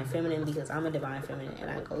for Divine Feminine because I'm a Divine Feminine and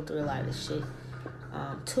I go through a lot of this shit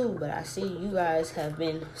too. But I see you guys have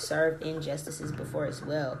been served injustices before as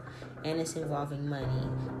well. And it's involving money.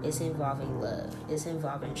 It's involving love. It's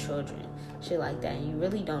involving children. Shit like that. And you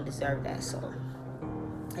really don't deserve that. So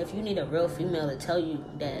if you need a real female to tell you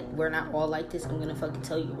that we're not all like this, I'm going to fucking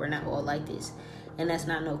tell you we're not all like this. And that's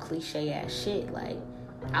not no cliche ass shit. Like,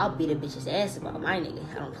 I'll beat a bitch's ass about my nigga.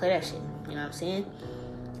 I don't play that shit. You know what I'm saying?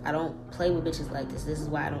 I don't play with bitches like this. This is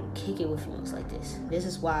why I don't kick it with females like this. This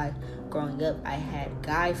is why growing up I had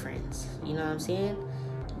guy friends. You know what I'm saying?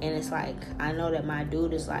 And it's like, I know that my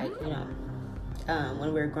dude is like, you know,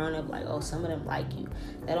 when we were growing up, like, oh, some of them like you.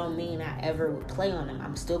 That don't mean I ever would play on them.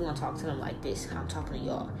 I'm still going to talk to them like this. I'm talking to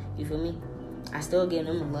y'all. You feel me? I still give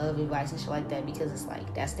them love, advice, and shit like that because it's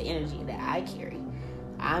like, that's the energy that I carry.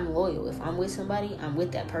 I'm loyal. If I'm with somebody, I'm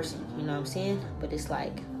with that person. You know what I'm saying? But it's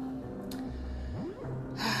like,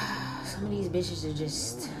 some of these bitches are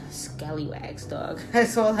just scallywags, dog.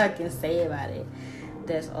 That's all I can say about it.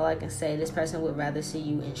 That's all I can say. This person would rather see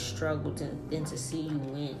you in struggle than to see you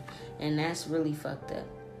win. And that's really fucked up.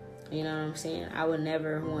 You know what I'm saying? I would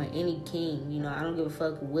never want any king. You know, I don't give a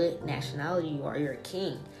fuck what nationality you are. You're a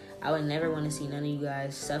king. I would never want to see none of you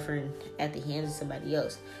guys suffering at the hands of somebody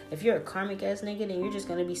else. If you're a karmic ass nigga, then you're just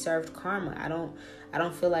gonna be served karma. I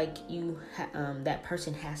don't feel like you that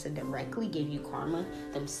person has to directly give you karma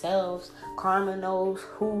themselves. Karma knows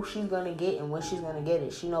who she's gonna get and when she's gonna get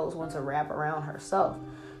it. She knows when to wrap around herself.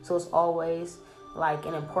 So it's always like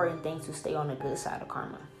an important thing to stay on the good side of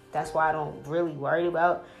karma. That's why I don't really worry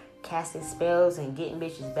about casting spells and getting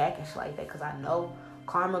bitches back and shit like that, because I know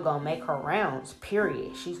karma gonna make her rounds,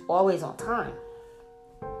 period. She's always on time.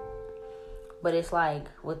 But it's like,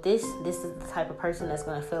 with this is the type of person that's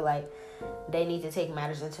gonna feel like they need to take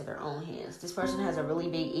matters into their own hands. This person has a really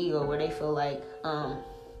big ego where they feel like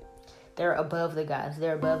they're above the gods.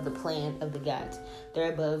 They're above the plan of the gods.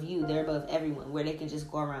 They're above you. They're above everyone, where they can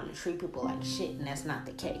just go around and treat people like shit, and that's not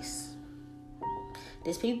the case.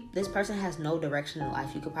 This person has no direction in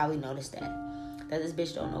life. You could probably notice that this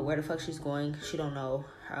bitch don't know where the fuck she's going. She don't know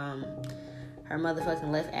her motherfucking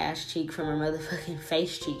left ass cheek from her motherfucking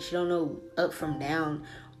face cheek. She don't know up from down,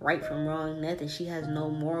 right from wrong, nothing. She has no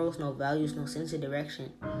morals, no values, no sense of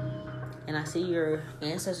direction. And I see your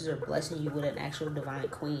ancestors are blessing you with an actual divine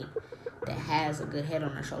queen that has a good head on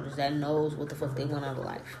her shoulders, that knows what the fuck they want out of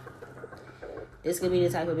life. This could be the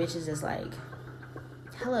type of bitches that's like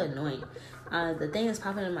hella annoying. The thing that's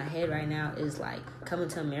popping in my head right now is like Coming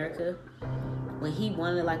to America, when he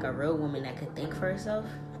wanted like a real woman that could think for herself.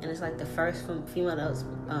 And it's like the first female that was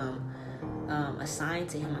assigned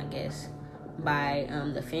to him, I guess, by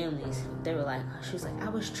the families. They were like, she was like, I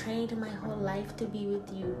was trained my whole life to be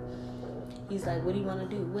with you. He's like, what do you want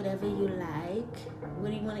to do? Whatever you like.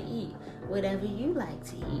 What do you want to eat? Whatever you like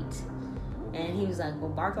to eat. And he was like, well,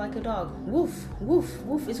 bark like a dog. Woof, woof,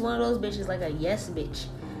 woof. It's one of those bitches, like a yes bitch.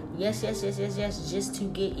 Yes, yes, yes, yes, yes, just to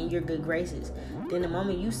get in your good graces. Then the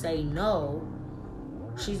moment you say no,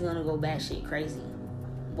 she's gonna go batshit crazy.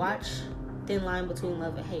 Watch thin line between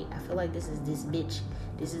love and hate. I feel like this is this bitch.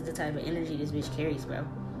 This is the type of energy this bitch carries, bro.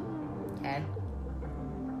 Okay?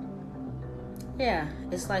 Yeah,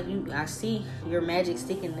 it's like I see your magic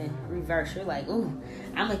stick in the reverse. You're like, ooh,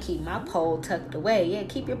 I'm gonna keep my pole tucked away. Yeah,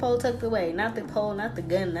 keep your pole tucked away. Not the pole, not the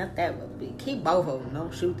gun, not that one. Keep both of them.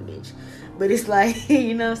 Don't shoot the bitch. But it's like,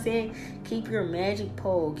 you know what I'm saying? Keep your magic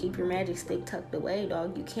pole, keep your magic stick tucked away,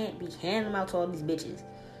 dog. You can't be handing them out to all these bitches.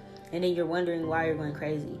 And then you're wondering why you're going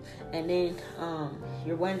crazy. And then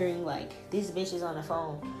you're wondering, like, this bitch is on the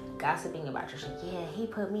phone gossiping about your shit. Yeah, he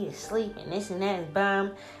put me to sleep and this and that is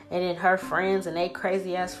bomb. And then her friends and they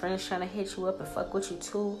crazy ass friends trying to hit you up and fuck with you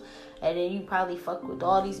too. And then you probably fuck with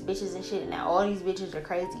all these bitches and shit. And now all these bitches are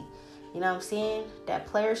crazy. You know what I'm saying? That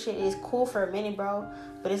player shit is cool for a minute, bro.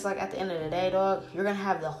 But it's like at the end of the day, dog, you're going to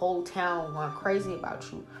have the whole town going crazy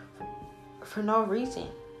about you for no reason.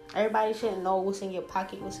 Everybody shouldn't know what's in your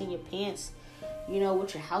pocket, what's in your pants, you know,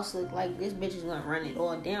 what your house look like. This bitch is going to run it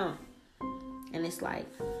all down. And it's like,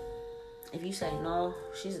 if you say no,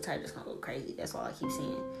 she's the type that's going to go crazy. That's all I keep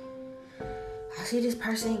seeing. I see this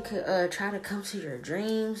person could try to come to your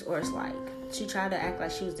dreams, or it's like she tried to act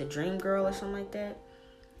like she was the dream girl or something like that.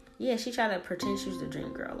 Yeah, she tried to pretend she was the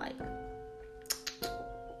dream girl. Like,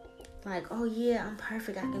 like, oh yeah, I'm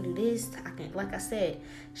perfect, I can do this, I can, like I said,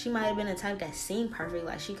 she might have been the type that seemed perfect,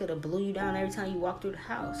 like she could have blew you down every time you walk through the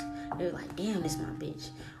house. You're like, damn, this my bitch.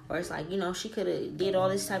 Or it's like, you know, she could have did all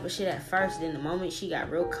this type of shit at first, then the moment she got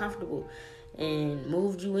real comfortable and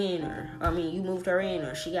moved you in, or you moved her in,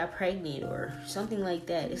 or she got pregnant or something like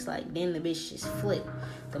that, it's like then the bitch just flipped.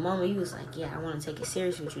 The moment you was like, yeah, I want to take it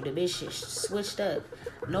serious with you, the bitch just switched up.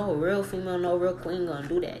 No real female, no real queen gonna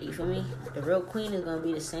do that, you feel me? The real queen is gonna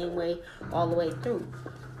be the same way all the way through.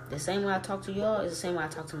 The same way I talk to y'all is the same way I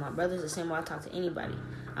talk to my brothers, the same way I talk to anybody.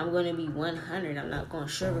 I'm gonna be 100. I'm not gonna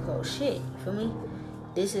sugarcoat shit, you feel me?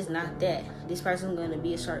 This is not that. This person's gonna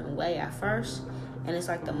be a certain way at first, and it's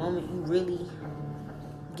like the moment you really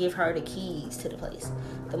give her the keys to the place,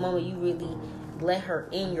 the moment you really let her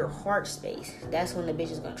in your heart space, that's when the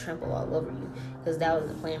bitch is gonna trample all over you, because that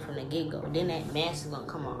was the plan from the get-go. Then that mask is gonna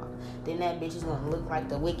come off. Then that bitch is gonna look like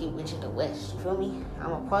the Wicked Witch of the West. You feel me? I'm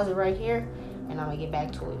gonna pause it right here, and I'm gonna get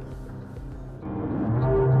back to it.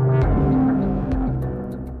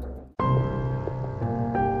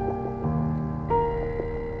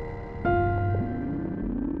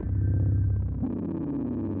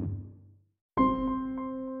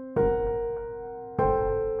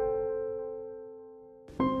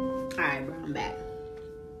 Alright, bro, I'm back.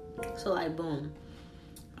 So, like, boom.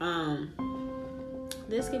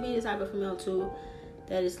 This could be the type of female, too,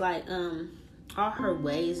 that is like, all her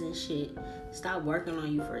ways and shit stop working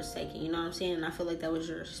on you for a second. You know what I'm saying? And I feel like that was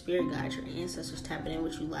your spirit guide, your ancestors tapping in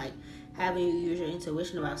with you, like, having you use your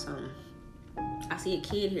intuition about something. I see a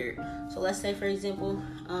kid here. So, let's say, for example,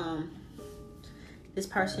 this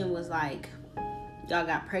person was like, y'all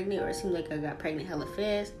got pregnant, or it seemed like I got pregnant hella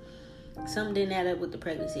fast. Something didn't add up with the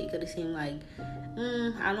pregnancy. It could have seemed like,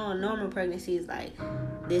 I know a normal pregnancy is like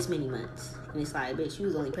this many months. And it's like, bitch, you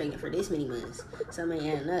was only pregnant for this many months. Something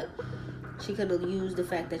ain't adding up. She could have used the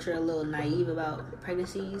fact that you're a little naive about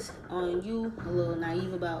pregnancies on you, a little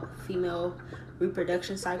naive about female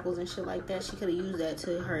reproduction cycles and shit like that. She could have used that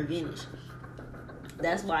to her advantage.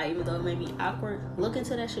 That's why, even though it may be awkward, look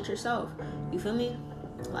into that shit yourself. You feel me?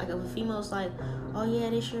 Like, if a female's like, oh yeah,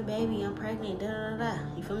 this your baby, I'm pregnant, da da da,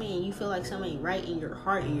 you feel me? And you feel like something ain't right in your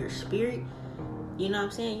heart, in your spirit, you know what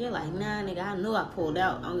I'm saying? You're like, nah, nigga, I knew I pulled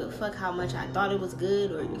out. I don't give a fuck how much I thought it was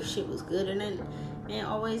good or your shit was good or nothing. Man,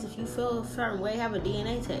 always, if you feel a certain way, have a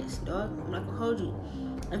DNA test, dog. I'm not gonna hold you.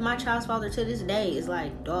 If my child's father to this day is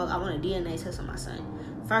like, dog, I want a DNA test on my son.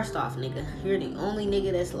 First off, nigga, you're the only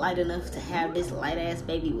nigga that's light enough to have this light ass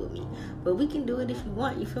baby with me. But we can do it if you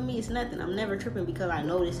want. You feel me? It's nothing. I'm never tripping because I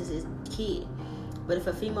know this is his kid. But if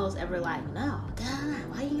a female's ever like, no,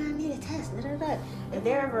 why you gotta need a test? Da, da, da. If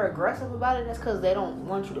they're ever aggressive about it, that's because they don't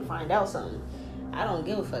want you to find out something. I don't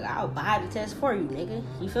give a fuck. I'll buy the test for you, nigga.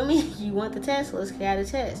 You feel me? You want the test? Let's get the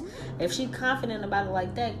test. If she's confident about it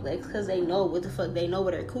like that, that's because they know what the fuck. They know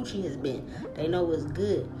what her coochie has been. They know what's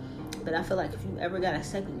good. But I feel like if you ever got a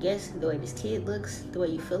second guess the way this kid looks, the way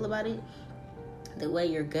you feel about it, the way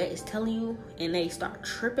your gut is telling you, and they start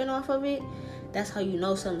tripping off of it, that's how you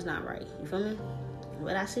know something's not right. You feel me?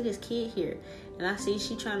 But I see this kid here, and I see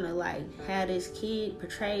she trying to like have this kid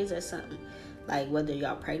portrays as something. Like whether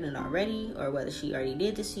y'all pregnant already, or whether she already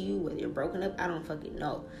did this to you, whether you're broken up, I don't fucking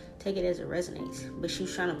know. Take it as it resonates. But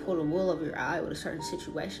she's trying to pull the wool over your eye with a certain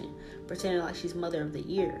situation, pretending like she's mother of the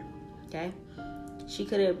year. Okay? She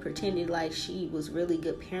could have pretended like she was really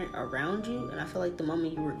good parent around you, and I feel like the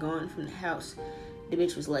moment you were gone from the house, the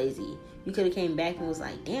bitch was lazy. You could have came back and was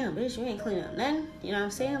like, damn, bitch, you ain't cleaning up nothing. You know what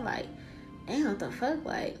I'm saying? Like, damn, what the fuck?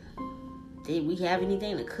 Like, did we have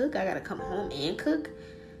anything to cook? I gotta come home and cook?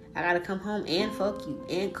 I gotta come home and fuck you,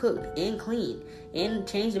 and cook, and clean, and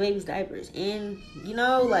change the baby's diapers, and, you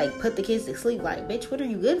know, like, put the kids to sleep. Like, bitch, what are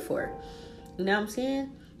you good for? You know what I'm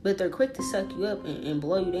saying? But they're quick to suck you up and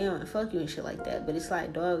blow you down and fuck you and shit like that. But it's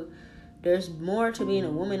like, dog, there's more to being a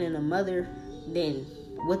woman and a mother than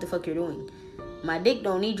what the fuck you're doing. My dick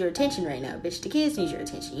don't need your attention right now, bitch. The kids need your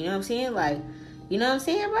attention. You know what I'm saying? Like, you know what I'm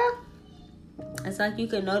saying, bro? It's like you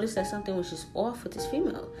can notice that something was just off with this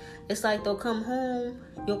female. It's like you'll come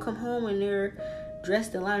home and they're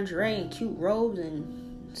dressed in lingerie and cute robes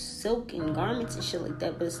and silk and garments and shit like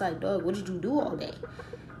that. But it's like, dog, what did you do all day?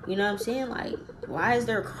 You know what I'm saying? Like, why is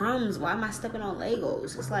there crumbs? Why am I stepping on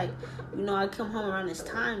Legos? It's like, you know, I come home around this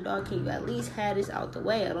time, dog. Can you at least have this out the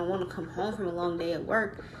way? I don't want to come home from a long day at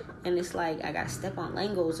work and it's like I gotta step on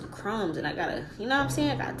Legos and crumbs and I gotta, you know what I'm saying?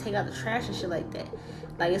 I gotta take out the trash and shit like that.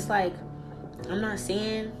 Like, it's like, I'm not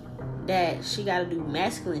saying that she gotta do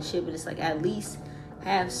masculine shit, but it's like at least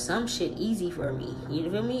have some shit easy for me. You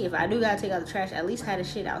feel me? If I do gotta take out the trash, at least have the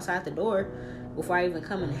shit outside the door before I even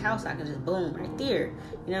come in the house, I can just boom right there.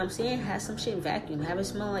 You know what I'm saying? Have some shit vacuum. Have it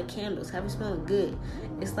smell like candles. Have it smelling good.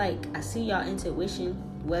 It's like, I see y'all intuition,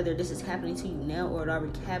 whether this is happening to you now or it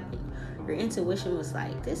already happened. Your intuition was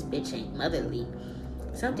like, this bitch ain't motherly.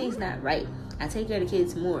 Something's not right. I take care of the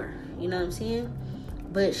kids more. You know what I'm saying?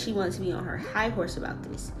 But she wanted to be on her high horse about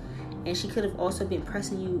this. And she could have also been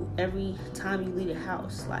pressing you every time you leave the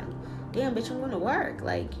house. Like, damn, bitch, I'm going to work.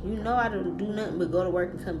 Like, you know I don't do nothing but go to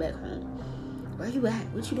work and come back home. Where you at?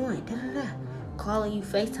 What you doing? Da-da-da. Calling you,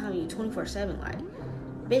 FaceTiming you 24/7. Like,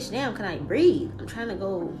 bitch, damn, can I breathe? I'm trying to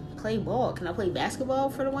go play ball. Can I play basketball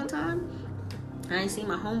for the one time? I ain't seen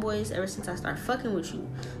my homeboys ever since I started fucking with you.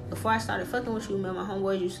 Before I started fucking with you, man, my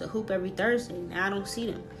homeboys used to hoop every Thursday. Now I don't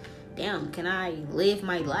see them. Damn, can I live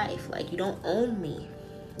my life? Like, you don't own me.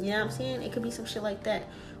 You know what I'm saying? It could be some shit like that,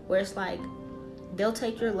 where it's like, they'll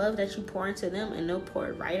take your love that you pour into them and they'll pour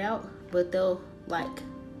it right out, but they'll, like,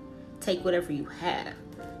 take whatever you have.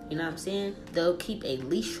 You know what I'm saying? They'll keep a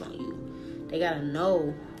leash on you. They gotta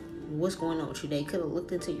know what's going on with you. They could have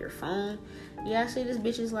looked into your phone. Yeah, I see this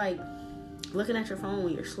bitch is like, looking at your phone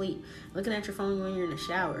when you're asleep, looking at your phone when you're in the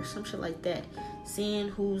shower, some shit like that. Seeing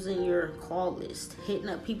who's in your call list, hitting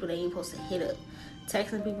up people they ain't supposed to hit up,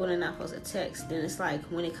 texting people they're not supposed to text. Then it's like,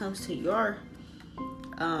 when it comes to your,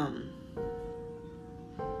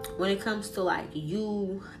 when it comes to like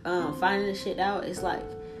you finding this shit out, it's like,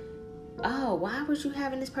 oh, why was you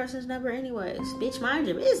having this person's number anyways? Bitch, mind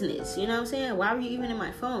your business. You know what I'm saying? Why were you even in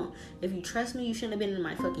my phone? If you trust me, you shouldn't have been in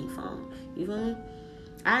my fucking phone. You feel me?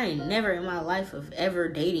 I ain't never in my life of ever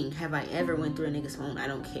dating have I ever went through a nigga's phone. I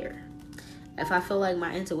don't care. If I feel like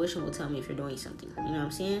my intuition will tell me if you're doing something. You know what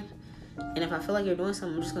I'm saying? And if I feel like you're doing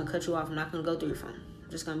something, I'm just going to cut you off. I'm not going to go through your phone.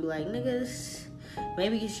 I'm just going to be like, niggas,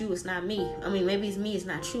 maybe it's you, it's not me. I mean, maybe it's me, it's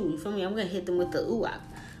not you. You feel me? I'm going to hit them with the ooh-ah.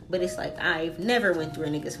 But it's like, I've never went through a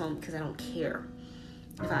nigga's phone because I don't care.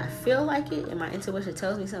 If I feel like it and my intuition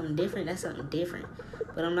tells me something different, that's something different.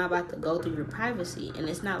 But I'm not about to go through your privacy. And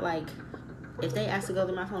it's not like, if they ask to go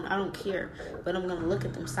through my phone, I don't care. But I'm going to look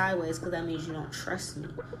at them sideways because that means you don't trust me.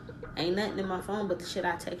 Ain't nothing in my phone but the shit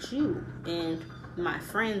I text you. And my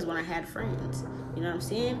friends when I had friends. You know what I'm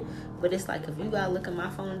saying? But it's like, if you got to look at my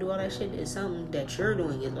phone and do all that shit, it's something that you're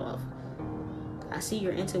doing is off. I see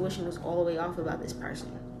your intuition was all the way off about this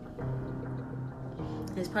person.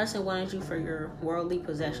 This person wanted you for your worldly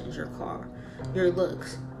possessions, your car, your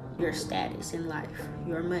looks, your status in life,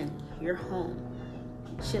 your money, your home,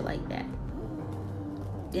 shit like that.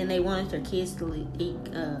 Then they wanted their kids to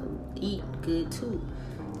eat good too,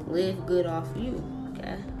 live good off you.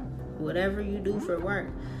 Okay, whatever you do for work,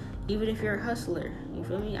 even if you're a hustler, you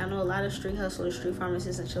feel me? I know a lot of street hustlers, street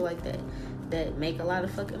pharmacists, and shit like that that make a lot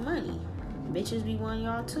of fucking money. Bitches be one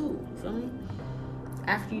y'all too. You feel me?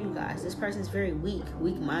 After you guys, this person's very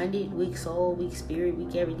weak-minded, weak soul, weak spirit,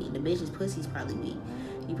 weak everything. The bitch's pussy's probably weak.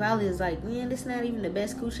 He probably is like, man, this not even the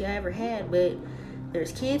best coochie I ever had, but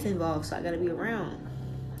there's kids involved, so I gotta be around.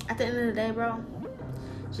 At the end of the day, bro,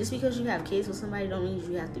 just because you have kids with somebody don't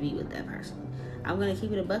mean you have to be with that person. I'm gonna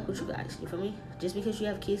keep it a buck with you guys, you feel me? Just because you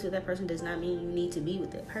have kids with that person does not mean you need to be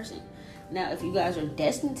with that person. Now, if you guys are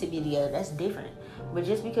destined to be together, that's different. But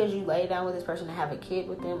just because you lay down with this person to have a kid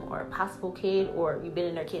with them, or a possible kid, or you've been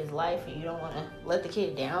in their kid's life and you don't want to let the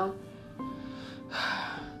kid down,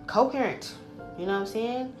 co-parent. You know what I'm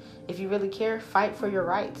saying? If you really care, fight for your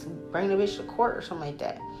rights. Bring the bitch to court or something like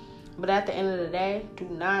that. But at the end of the day, do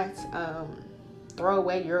not throw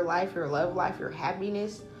away your life, your love life, your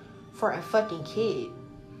happiness for a fucking kid.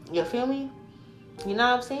 You feel me? You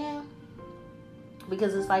know what I'm saying?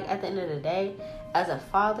 Because it's like, at the end of the day, as a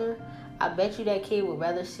father, I bet you that kid would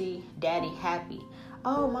rather see daddy happy.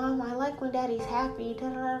 Oh, mom, I like when daddy's happy, da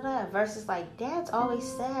da da da. Versus like, dad's always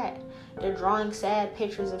sad. They're drawing sad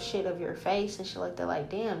pictures of shit of your face and shit like that. Like,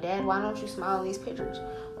 damn, dad, why don't you smile in these pictures?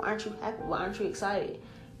 Why aren't you happy? Why aren't you excited?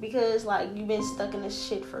 Because, like, you've been stuck in this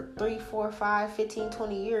shit for 3, 4, 5, 15,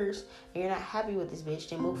 20 years, and you're not happy with this bitch.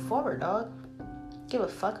 Then move forward, dog. Give a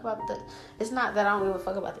fuck about the... It's not that I don't give a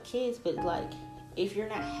fuck about the kids, but, like, if you're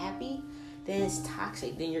not happy, then it's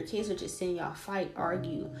toxic. Then your kids will just send y'all fight,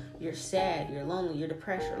 argue. You're sad, you're lonely, you're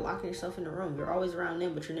depressed, you're locking yourself in the room. You're always around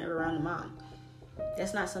them, but you're never around the mom.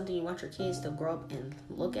 That's not something you want your kids to grow up and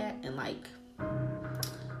look at and, like,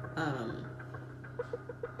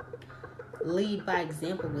 lead by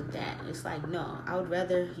example with that. It's like, no, I would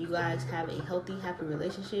rather you guys have a healthy, happy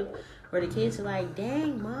relationship where the kids are like,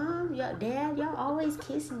 dang, mom, dad, y'all always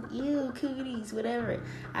kissing, ew, cooties, whatever.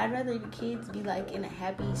 I'd rather the kids be like in a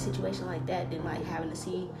happy situation like that than like having to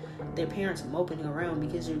see their parents moping around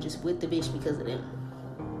because you're just with the bitch because of them.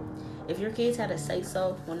 If your kids had to say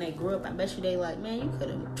so when they grew up, I bet you they like, man, you could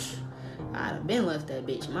have, I'd have been left that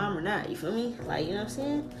bitch, mom or not. You feel me? Like, you know what I'm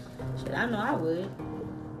saying? Shit, I know I would.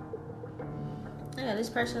 Yeah, this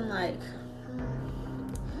person, like,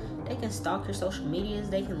 they can stalk your social medias.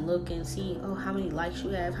 They can look and see, oh, how many likes you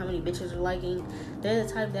have, how many bitches are liking. They're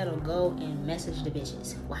the type that'll go and message the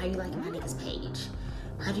bitches. Why are you liking my nigga's page?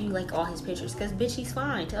 Why do you like all his pictures? Because, bitch, he's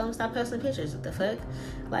fine. Tell him stop posting pictures. What the fuck?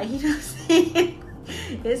 Like, you know what I'm saying?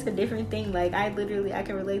 It's a different thing. Like, I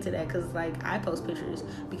can relate to that. Because, like, I post pictures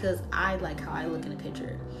because I like how I look in a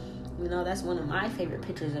picture. You know, that's one of my favorite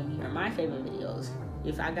pictures of me, or my favorite videos.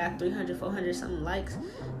 If I got 300, 400 something likes,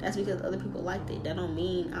 that's because other people liked it. That don't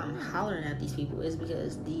mean I'm hollering at these people. It's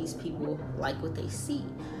because these people like what they see.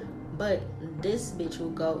 But this bitch will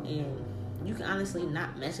go and you can honestly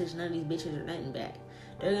not message none of these bitches or nothing back.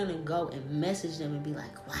 They're gonna go and message them and be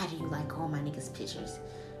like, why do you like all my niggas' pictures?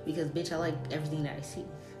 Because, bitch, I like everything that I see.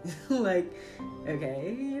 Like,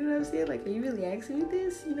 okay, you know what I'm saying? Like, are you really asking me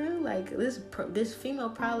this? You know, like, this female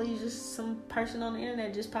probably just some person on the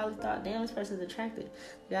internet just probably thought, damn, this person's attractive.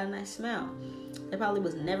 They got a nice smile. They probably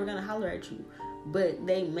was never gonna holler at you. But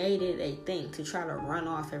they made it a thing to try to run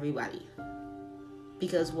off everybody.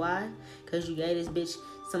 Because why? Because you gave this bitch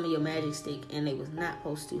some of your magic stick and they was not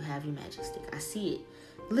supposed to have your magic stick. I see it.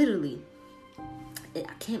 Literally.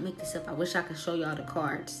 I can't make this up. I wish I could show y'all the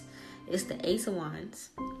cards. It's the Ace of Wands,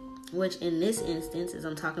 which in this instance, as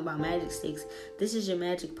I'm talking about magic sticks, this is your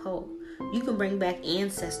magic pole. You can bring back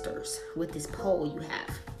ancestors with this pole you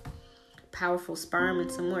have. Powerful sperm and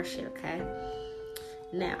some more shit, okay?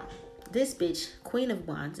 Now, this bitch, Queen of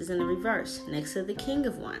Wands, is in the reverse, next to the King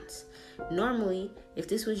of Wands. Normally, if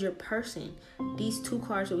this was your person, these two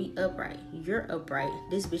cards would be upright. You're upright.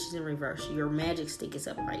 This bitch is in reverse. Your magic stick is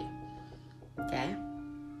upright. Okay?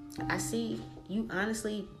 I see you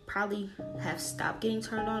honestly probably have stopped getting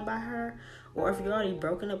turned on by her, or if you're already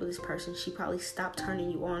broken up with this person, she probably stopped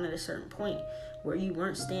turning you on at a certain point where you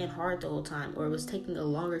weren't staying hard the whole time, or it was taking a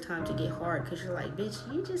longer time to get hard because you're like,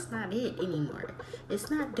 bitch, you just not it anymore.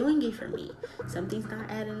 It's not doing it for me. Something's not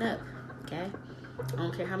adding up. Okay? I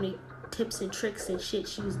don't care how many tips and tricks and shit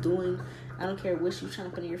she was doing. I don't care what she was trying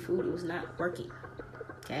to put in your food. It was not working.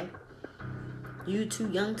 Okay? You too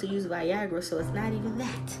young to use Viagra, so it's not even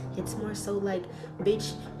that. It's more so like,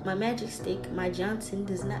 bitch, my magic stick, my Johnson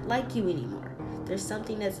does not like you anymore. There's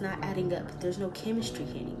something that's not adding up. There's no chemistry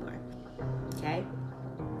anymore. Okay?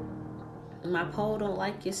 My pole don't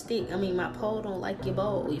like your stick. My pole don't like your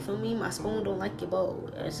bowl. You feel me? My spoon don't like your bowl.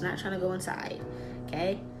 It's not trying to go inside.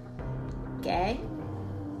 Okay? Okay?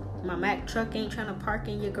 My Mack truck ain't trying to park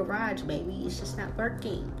in your garage, baby. It's just not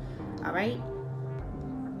working. Alright?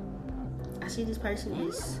 I see this person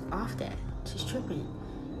is off that. She's tripping.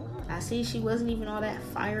 I see she wasn't even all that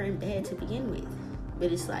fire in bed to begin with.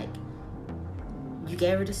 But it's like, you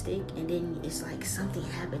gave her the stick, and then it's like something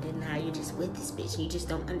happened, and now you're just with this bitch, and you just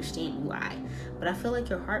don't understand why. But I feel like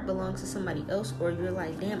your heart belongs to somebody else, or you're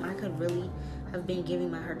like, damn, I could really have been giving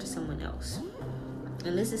my heart to someone else.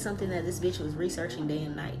 And this is something that this bitch was researching day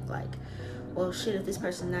and night. Like, well, shit, if this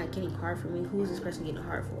person's not getting hard for me, who is this person getting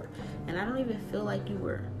hard for? And I don't even feel like you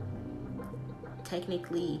were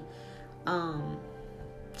technically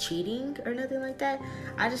cheating or nothing like that.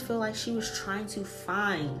 I just feel like she was trying to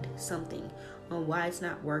find something on why it's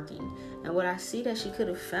not working. And what I see that she could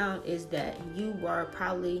have found is that you were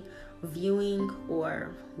probably viewing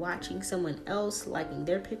or watching someone else, liking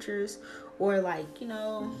their pictures, or like, you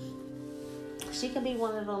know, she could be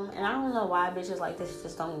one of them. And I don't know why bitches like this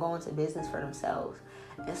just don't go into business for themselves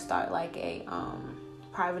and start like a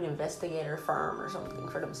private investigator firm or something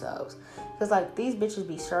for themselves. Because like these bitches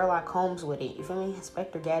be Sherlock Holmes with it. You feel me?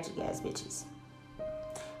 Inspector Gadget ass bitches.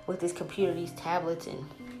 With this computer, these tablets and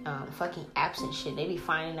fucking apps and shit. They be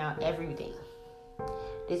finding out everything.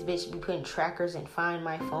 This bitch be putting trackers and find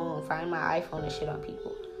my iPhone and shit on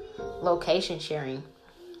people. Location sharing.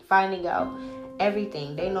 Finding out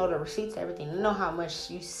everything. They know the receipts, everything. They know how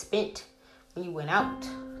much you spent when you went out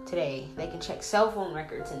today. They can check cell phone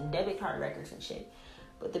records and debit card records and shit.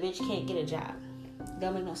 But the bitch can't get a job.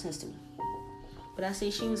 That make no sense to me. But I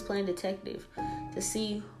see she was playing detective to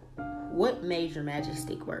see what made your magic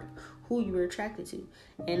stick work, who you were attracted to.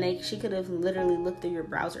 And she could have literally looked through your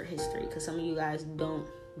browser history, because some of you guys don't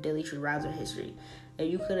delete your browser history. And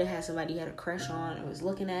you could have had somebody you had a crush on or was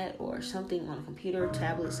looking at, or something on a computer,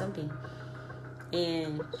 tablet, something.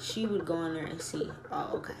 And she would go in there and see,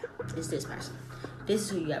 oh, okay, it's this person. This is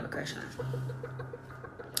who you have a crush on.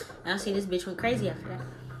 And I see this bitch went crazy after that.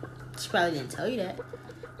 She probably didn't tell you that,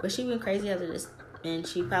 but she went crazy after this. And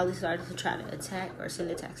she probably started to try to attack or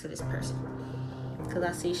send attacks to this person. Because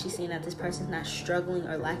I see she's seeing that this person's not struggling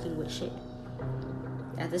or lacking with shit.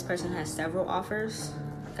 That this person has several offers,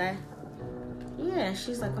 okay? Yeah,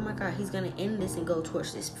 she's like, oh my god, he's gonna end this and go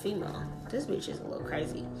towards this female. This bitch is a little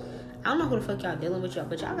crazy. I don't know who the fuck y'all dealing with, y'all,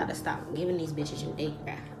 but y'all gotta stop giving these bitches your dick,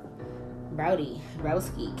 bruh. Brody,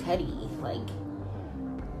 broski, cuddy, like,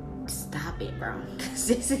 stop it, bro. Cause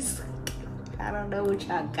this is like, I don't know what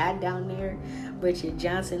y'all got down there, but your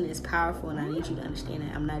Johnson is powerful, and I need you to understand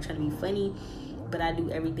that. I'm not trying to be funny, but I do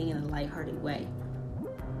everything in a lighthearted way.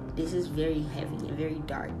 This is very heavy and very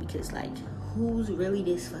dark because, like, who's really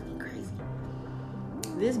this fucking crazy?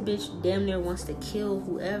 This bitch damn near wants to kill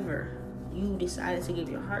whoever you decided to give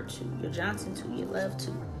your heart to, your Johnson to, your love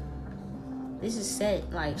to. This is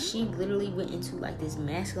set. Like, she literally went into, like, this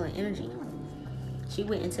masculine energy. She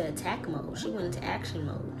went into attack mode. She went into action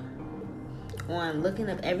mode on looking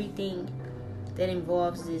up everything that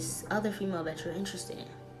involves this other female that you're interested in.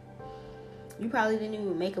 You probably didn't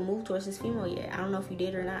even make a move towards this female yet. I don't know if you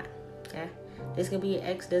did or not. Okay? This can be an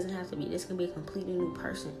ex, doesn't have to be. This can be a completely new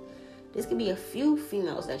person. This could be a few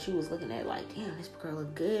females that you was looking at like, damn, this girl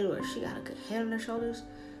look good, or she got a good head on her shoulders.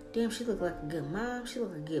 Damn, she look like a good mom. She look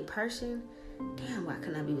like a good person. Damn, why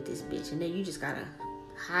couldn't I be with this bitch? And then you just gotta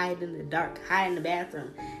hide in the dark, hide in the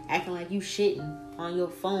bathroom, acting like you shitting on your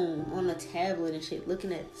phone, on a tablet and shit,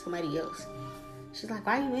 looking at somebody else. She's like,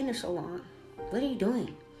 why are you in there so long? What are you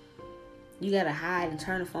doing? You gotta hide and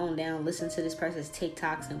turn the phone down, listen to this person's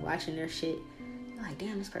TikToks and watching their shit. You're like,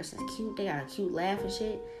 damn, this person's cute. They got a cute laugh and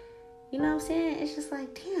shit. You know what I'm saying? It's just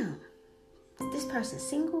like, damn, this person's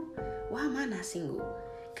single? Why am I not single?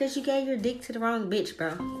 Because you gave your dick to the wrong bitch, bro.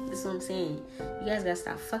 That's what I'm saying. You guys gotta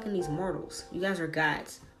stop fucking these mortals. You guys are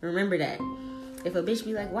gods. Remember that. If a bitch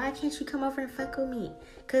be like, why can't you come over and fuck with me?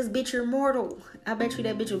 Because, bitch, you're mortal. I bet you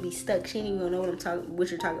that bitch will be stuck. She ain't even know what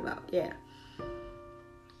you're talking about. Yeah.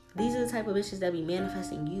 These are the type of bitches that be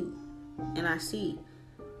manifesting you. And I see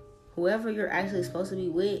whoever you're actually supposed to be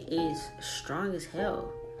with is strong as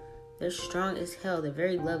hell. They're strong as hell. They're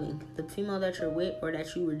very loving. The female that you're with or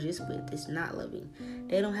that you were just with is not loving.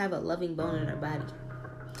 They don't have a loving bone in their body.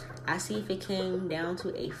 I see if it came down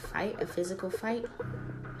to a fight, a physical fight,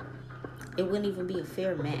 it wouldn't even be a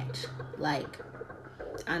fair match. Like,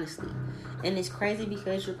 honestly. And it's crazy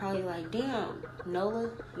because you're probably like, damn, Nola,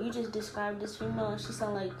 you just described this female and she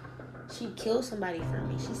sound like she'd kill somebody for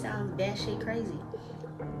me. She sounds batshit crazy.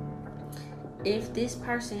 If this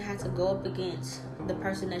person had to go up against the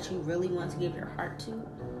person that you really want to give your heart to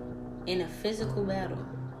in a physical battle,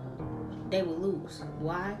 they would lose.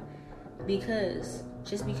 Why? Because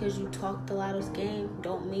just because you talk the loudest game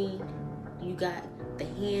don't mean you got the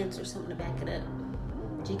hands or something to back it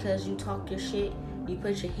up. Because you talk your shit, you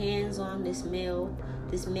put your hands on this male,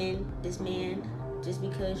 this man, just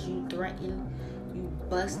because you threaten, you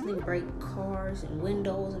bust and break cars and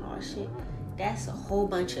windows and all that shit, that's a whole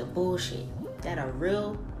bunch of bullshit that a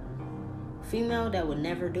real female that would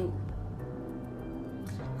never do.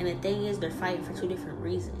 And the thing is, they're fighting for two different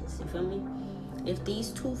reasons. You feel me? If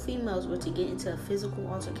these two females were to get into a physical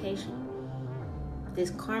altercation,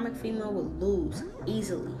 this karmic female would lose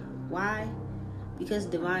easily. Why? Because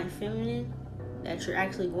divine feminine that you're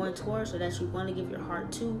actually going towards, or that you want to give your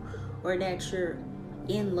heart to, or that you're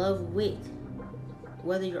in love with,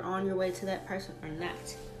 whether you're on your way to that person or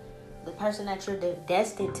not, the person that you're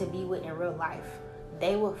destined to be with in real life,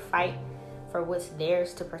 they will fight for what's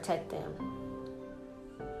theirs to protect them.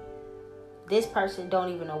 This person don't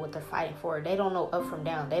even know what they're fighting for. They don't know up from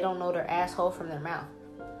down. They don't know their asshole from their mouth.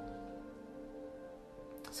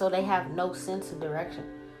 So they have no sense of direction.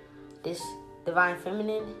 This divine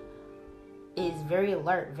feminine is very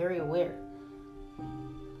alert, very aware.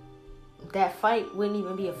 That fight wouldn't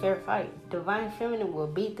even be a fair fight. Divine feminine will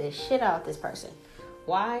beat the shit out of this person.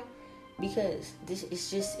 Why? Because this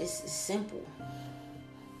is just, it's simple.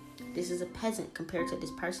 This is a peasant compared to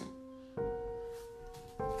this person.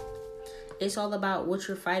 It's all about what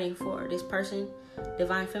you're fighting for. This person,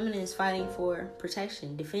 divine feminine, is fighting for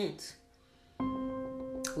protection, defense,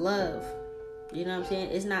 love. You know what I'm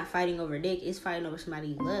saying? It's not fighting over dick. It's fighting over somebody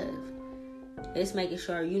you love. It's making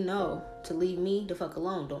sure you know to leave me the fuck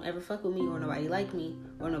alone. Don't ever fuck with me or nobody like me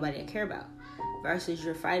or nobody I care about. Versus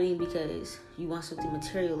you're fighting because you want something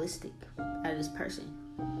materialistic out of this person.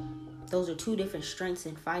 Those are two different strengths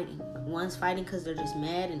in fighting. One's fighting because they're just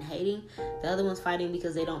mad and hating. The other one's fighting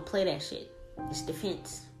because they don't play that shit. It's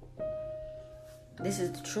defense. This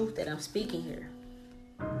is the truth that I'm speaking here.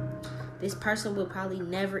 This person will probably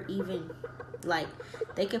never even, like,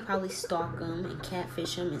 they could probably stalk them and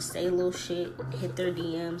catfish them and say little shit, hit their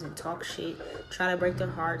DMs and talk shit, try to break their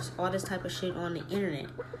hearts, all this type of shit on the internet.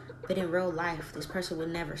 But in real life, this person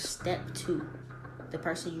would never step to the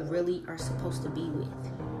person you really are supposed to be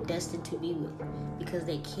with, destined to be with, because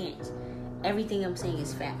they can't. Everything I'm saying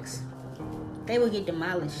is facts. they will get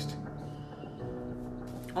demolished.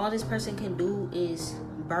 All this person can do is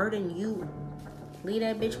burden you. Leave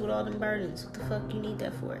that bitch with all them burdens. What the fuck you need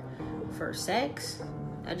that for? For sex?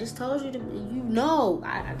 I just told you you know.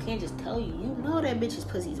 I can't just tell you. You know that bitch's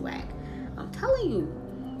pussy's whack. I'm telling you.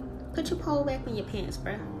 Put your pole back in your pants,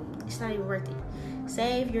 bruh. It's not even worth it.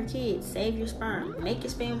 Save your kids. Save your sperm. Make your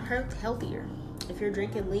sperm healthier. If you're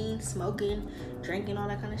drinking lean, smoking, drinking, all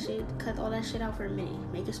that kind of shit, cut all that shit out for a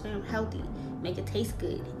minute. Make your sperm healthy. Make it taste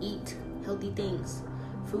good. Eat healthy things.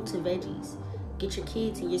 Fruits and veggies. Get your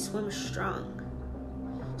kids and your swimmers strong.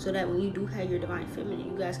 So that when you do have your divine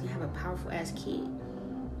feminine, you guys can have a powerful ass kid.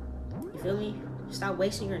 You feel me? Stop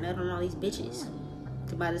wasting your nut on all these bitches.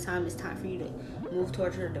 So by the time it's time for you to move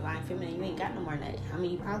towards your divine feminine, you ain't got no more nut. I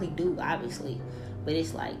mean, you probably do, obviously. But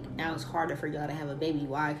it's like, now it's harder for y'all to have a baby.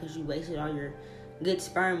 Why? Because you wasted all your good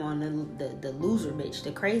sperm on the loser bitch,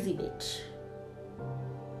 the crazy bitch.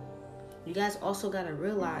 You guys also got to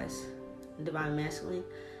realize, divine masculine,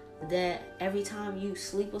 that every time you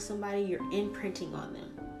sleep with somebody, you're imprinting on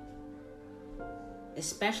them.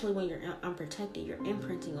 Especially when you're unprotected, you're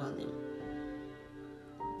imprinting on them.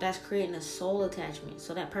 That's creating a soul attachment.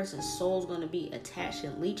 So that person's soul is going to be attached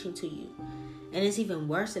and leeching to you. And it's even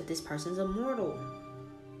worse if this person's a mortal.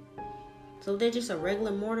 So if they're just a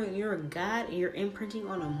regular mortal and you're a god and you're imprinting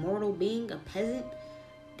on a mortal being, a peasant,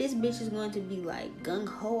 this bitch is going to be like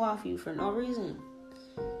gung-ho off you for no reason.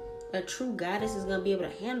 A true goddess is going to be able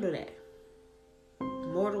to handle that.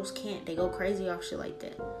 Mortals can't. They go crazy off shit like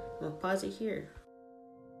that. I'm going to pause it here.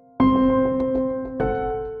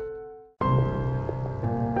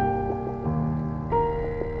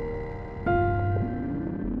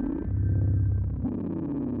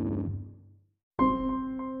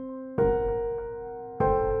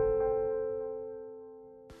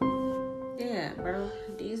 Yeah, bro.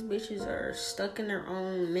 These bitches are stuck in their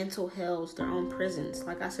own mental hells, their own prisons.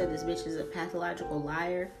 Like I said, this bitch is a pathological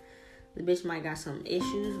liar. The bitch might got some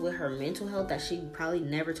issues with her mental health that she probably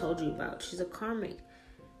never told you about. She's a karmic.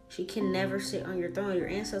 She can never sit on your throne. Your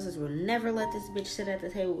ancestors will never let this bitch sit at the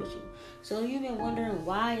table with you. So you've been wondering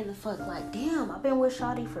why in the fuck, like, damn, I've been with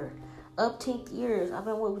Shawty for upteenth years. I've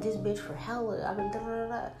been with this bitch for hella. I've been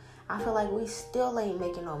da-da-da-da. I feel like we still ain't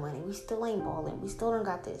making no money. We still ain't balling. We still don't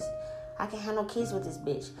got this. I can have no kids with this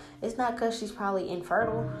bitch. It's not because she's probably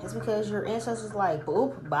infertile. It's because your ancestors like,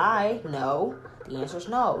 boop, bye. No. The answer is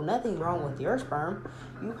no. Nothing's wrong with your sperm.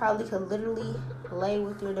 You probably could literally lay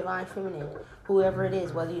with your divine feminine, whoever it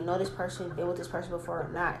is, whether you know this person, been with this person before or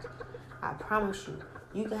not. I promise you,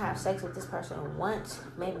 you can have sex with this person once,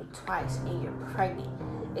 maybe twice, and you're pregnant.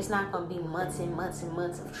 It's not going to be months and months and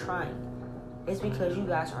months of trying. It's because you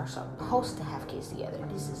guys are supposed to have kids together.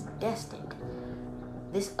 This is destined.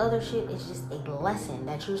 This other shit is just a lesson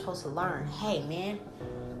that you're supposed to learn. Hey, man,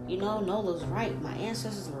 you know, Nola's right. My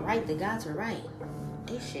ancestors were right. The gods are right.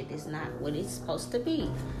 This shit is not what it's supposed to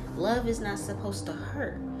be. Love is not supposed to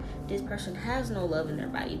hurt. This person has no love in their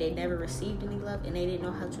body. They never received any love, and they didn't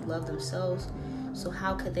know how to love themselves. So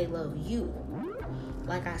how could they love you?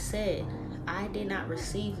 Like I said, I did not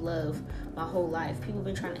receive love my whole life. People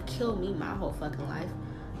been trying to kill me my whole fucking life.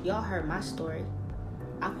 Y'all heard my story.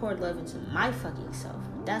 I poured love into my fucking self.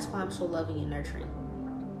 That's why I'm so loving and nurturing.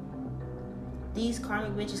 These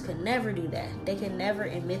karmic bitches could never do that. They can never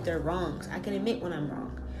admit their wrongs. I can admit when I'm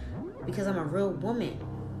wrong because I'm a real woman.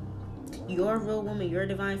 You're a real woman. Your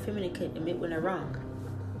divine feminine could admit when they're wrong.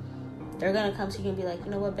 They're gonna come to you and be like,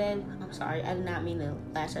 you know what, babe? I'm sorry. I did not mean to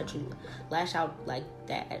lash out like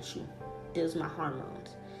that at you. It was my hormones.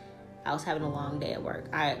 I was having a long day at work.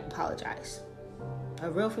 I apologize. A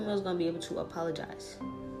real female is gonna be able to apologize.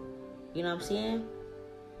 You know what I'm saying?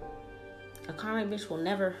 A karmic bitch will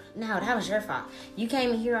never. No, that was your fault. You came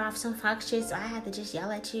in here off some fox shit, so I had to just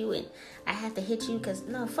yell at you and I have to hit you because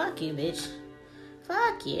no, fuck you, bitch.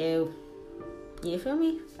 Fuck you. You feel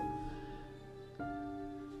me?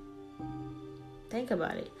 Think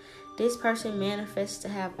about it. This person manifests to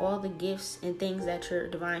have all the gifts and things that your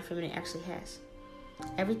divine feminine actually has.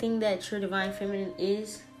 Everything that your divine feminine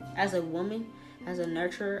is as a woman, as a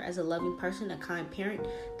nurturer, as a loving person, a kind parent,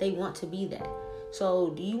 they want to be that. So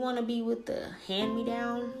do you want to be with the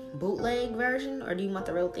hand-me-down bootleg version, or do you want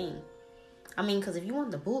the real thing? I mean, because if you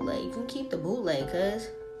want the bootleg, you can keep the bootleg, cuz.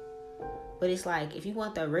 But it's like, if you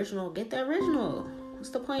want the original, get the original. What's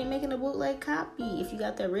the point in making a bootleg copy if you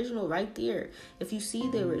got the original right there? If you see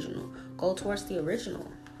the original, go towards the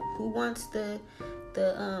original. Who wants the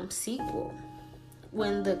sequel?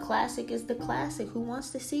 When the classic is the classic, who wants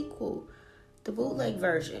the sequel? The bootleg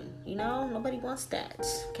version, you know? Nobody wants that,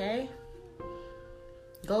 okay?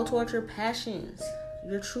 Go towards your passions.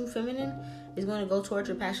 Your true feminine is going to go towards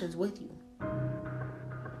your passions with you.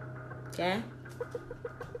 Okay?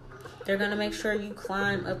 They're going to make sure you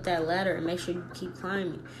climb up that ladder and make sure you keep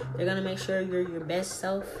climbing. They're going to make sure you're your best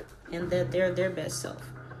self and that they're their best self.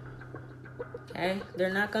 Okay?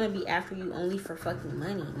 They're not going to be after you only for fucking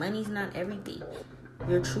money. Money's not everything.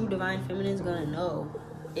 Your true divine feminine is going to know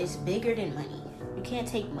it's bigger than money. You can't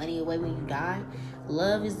take money away when you die.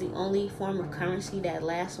 Love is the only form of currency that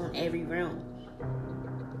lasts on every realm.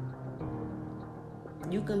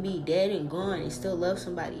 You can be dead and gone and still love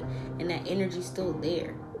somebody, and that energy's still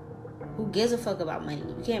there. Who gives a fuck about money?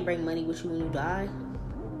 You can't bring money with you when you die.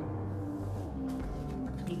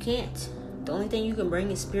 You can't. The only thing you can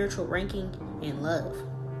bring is spiritual ranking and love.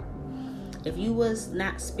 If you was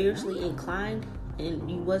not spiritually inclined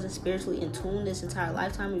and you wasn't spiritually in tune this entire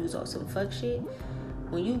lifetime, you was on some fuck shit,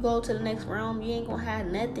 when you go to the next realm, you ain't gonna have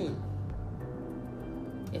nothing.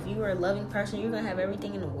 If you are a loving person, you're gonna have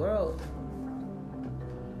everything in the world.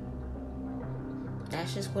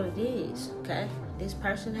 That's just what it is, okay? This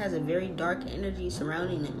person has a very dark energy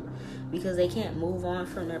surrounding them because they can't move on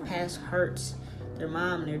from their past hurts, their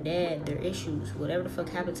mom, their dad, their issues, whatever the fuck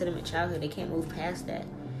happened to them in childhood. They can't move past that.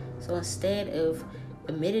 So instead of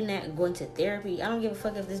admitting that and going to therapy, I don't give a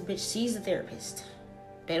fuck if this bitch sees a therapist.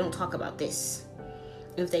 They don't talk about this.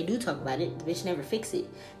 If they do talk about it, the bitch never fix it.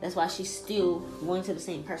 That's why she's still going to the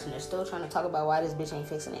same person. They're still trying to talk about why this bitch ain't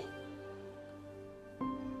fixing it.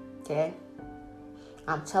 Okay?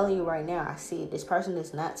 I'm telling you right now, I see it. This person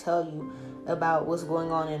does not tell you about what's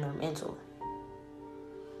going on in their mental.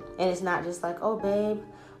 And it's not just like, oh, babe,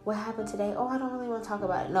 what happened today? Oh, I don't really want to talk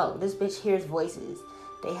about it. No, this bitch hears voices.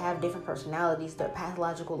 They have different personalities. They're a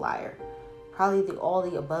pathological liar. Probably all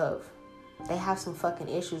the above. They have some fucking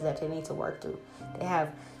issues that they need to work through. They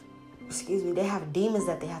have demons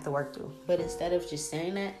that they have to work through. But instead of just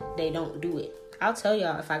saying that, they don't do it. I'll tell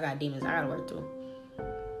y'all if I got demons I gotta work through.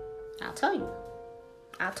 I'll tell you.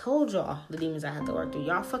 I told y'all the demons I had to work through.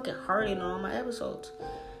 Y'all fucking heard it on all my episodes.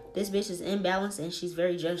 This bitch is imbalanced and she's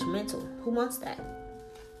very judgmental. Who wants that?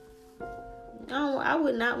 No, I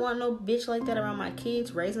would not want no bitch like that around my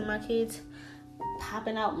kids, raising my kids,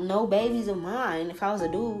 popping out no babies of mine if I was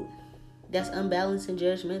a dude that's unbalanced and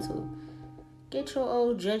judgmental. Get your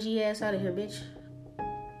old judgy ass out of here, bitch.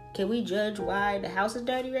 Can we judge why the house is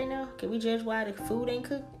dirty right now? Can we judge why the food ain't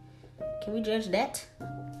cooked? Can we judge that?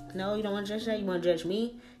 No, you don't want to judge that? You want to judge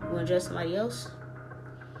me? You want to judge somebody else?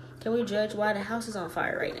 Can we judge why the house is on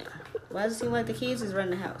fire right now? Why does it seem like the kids is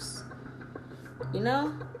running the house? You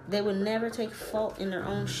know? They would never take fault in their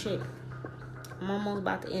own shit. I'm almost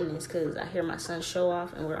about to end this because I hear my son show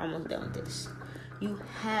off and we're almost done with this. You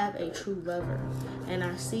have a true lover. And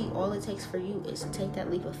I see all it takes for you is to take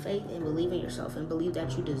that leap of faith and believe in yourself and believe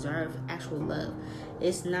that you deserve actual love.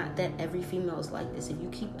 It's not that every female is like this. If you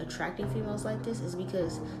keep attracting females like this, it's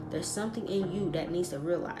because there's something in you that needs to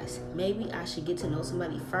realize. Maybe I should get to know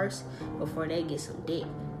somebody first before they get some dick.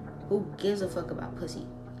 Who gives a fuck about pussy?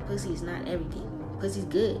 Pussy is not everything. Pussy's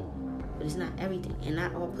good, but it's not everything. And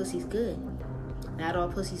not all pussy's good. Not all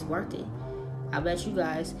pussy's worth it. I bet you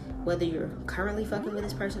guys, whether you're currently fucking with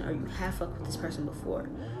this person or you have fucked with this person before,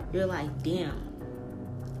 you're like, damn,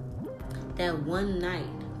 that one night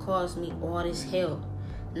caused me all this hell.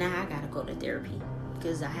 Now I gotta go to therapy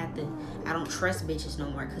because I don't trust bitches no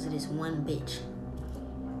more because of this one bitch.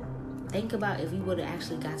 Think about if you would have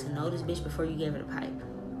actually got to know this bitch before you gave her the pipe.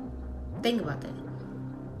 Think about that.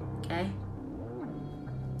 Okay?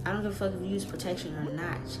 I don't give a fuck if you use protection or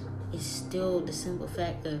not. It's still the simple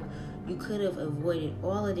fact of you could have avoided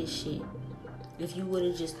all of this shit if you would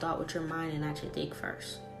have just thought with your mind and not your dick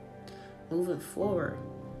first. Moving forward,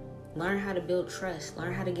 learn how to build trust.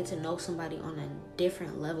 Learn how to get to know somebody on a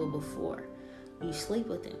different level before you sleep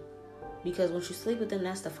with them. Because once you sleep with them,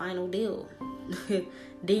 that's the final deal.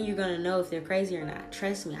 Then you're going to know if they're crazy or not.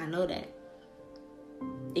 Trust me, I know that.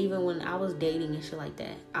 Even when I was dating and shit like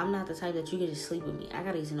that, I'm not the type that you can just sleep with me. I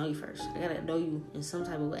got to get to know you first. I got to know you in some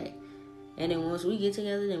type of way. And then once we get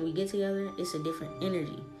together, it's a different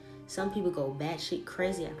energy. Some people go batshit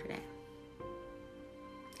crazy after that.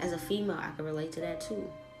 As a female, I can relate to that too.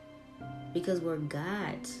 Because we're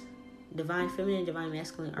gods. Divine feminine and divine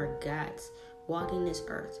masculine are gods walking this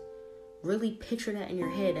earth. Really picture that in your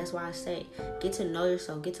head. That's why I say, get to know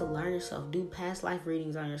yourself, get to learn yourself, do past life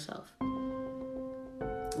readings on yourself.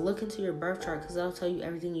 Look into your birth chart because that'll tell you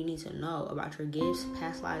everything you need to know about your gifts,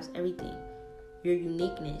 past lives, everything. Your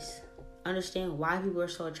uniqueness. Understand why people are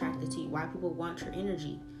so attracted to you, why people want your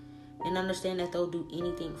energy, and understand that they'll do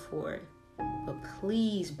anything for it. But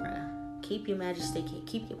please, bruh, keep your magic stick,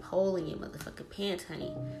 keep your pole in your motherfucking pants,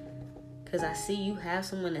 honey. Because I see you have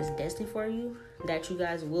someone that's destined for you, that you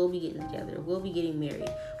guys will be getting together, will be getting married,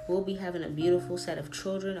 will be having a beautiful set of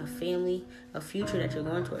children, a family, a future that you're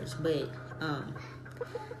going towards. But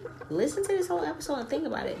listen to this whole episode and think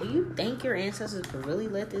about it. Do you think your ancestors would really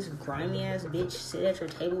let this grimy ass bitch sit at your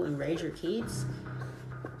table and raise your kids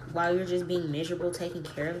while you're just being miserable taking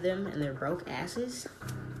care of them and their broke asses?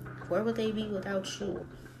 Where would they be without you?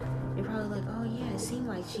 You're probably like, oh yeah, it seemed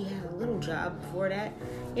like she had a little job before that.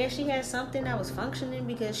 Yeah, she had something that was functioning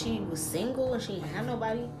because she was single and she didn't have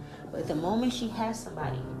nobody. But the moment she has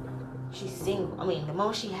somebody, she's single. The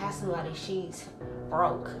moment she has somebody, she's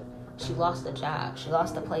broke. She lost the job. She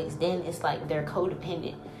lost the place. Then it's like they're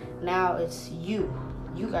codependent. Now it's you.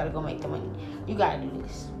 You gotta go make the money. You gotta do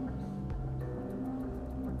this.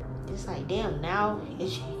 It's like, damn, now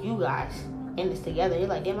it's you guys in this together. You're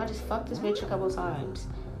like, damn, I just fucked this bitch a couple times.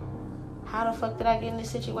 How the fuck did I get in this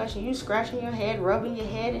situation? You scratching your head, rubbing your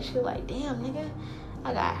head and shit like, damn, nigga,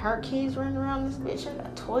 I got hurt kids running around this bitch. I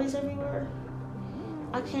got toys everywhere.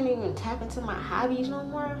 I can't even tap into my hobbies no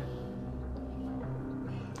more.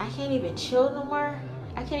 I can't even chill no more.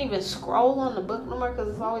 I can't even scroll on the book no more because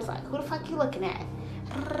it's always like, who the fuck you looking at?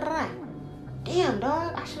 Damn,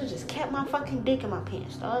 dog, I should have just kept my fucking dick in my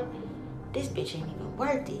pants, dog. This bitch ain't even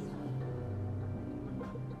worth it.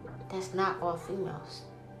 That's not all females.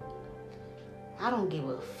 I don't give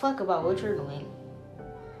a fuck about what you're doing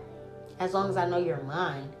as long as I know you're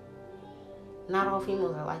mine. Not all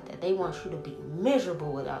females are like that. They want you to be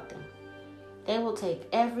miserable without them. They will take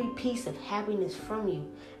every piece of happiness from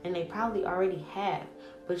you, and they probably already have,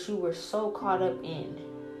 but you were so caught up in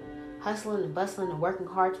hustling and bustling and working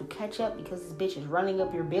hard to catch up because this bitch is running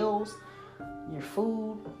up your bills, your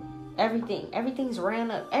food, everything. Everything's ran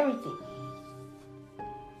up, everything.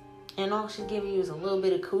 And all she's giving you is a little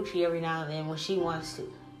bit of coochie every now and then when she wants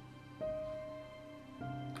to,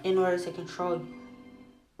 in order to control you.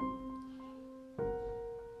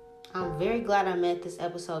 I'm very glad I met this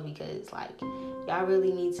episode because, like, y'all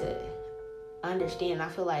really need to understand. I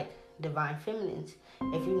feel like divine feminines,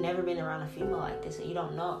 if you've never been around a female like this and you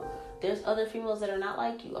don't know, there's other females that are not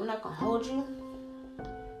like you. I'm not going to hold you.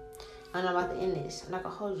 I'm not about to end this. I'm not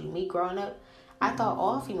going to hold you. Me growing up, I thought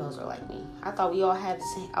all females were like me. I thought we all had the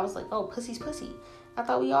same. I was like, oh, pussy's pussy. I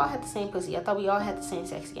thought we all had the same pussy. I thought we all had the same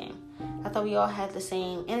sex game. I thought we all had the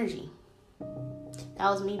same energy. That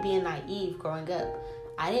was me being naive growing up.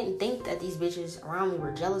 I didn't think that these bitches around me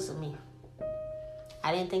were jealous of me.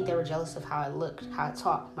 I didn't think they were jealous of how I looked, how I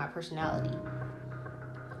talked, my personality.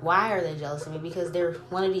 Why are they jealous of me? Because they're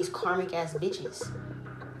one of these karmic ass bitches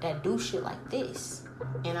that do shit like this.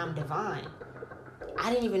 And I'm divine. I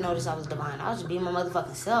didn't even notice I was divine. I was just being my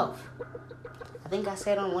motherfucking self. I think I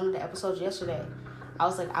said on one of the episodes yesterday, I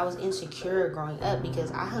was like, I was insecure growing up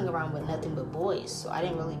because I hung around with nothing but boys. So I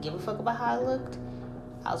didn't really give a fuck about how I looked.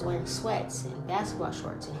 I was wearing sweats and basketball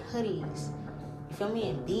shorts and hoodies. You feel me?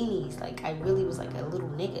 And beanies. Like, I really was like a little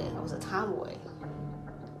nigga. I was a tomboy.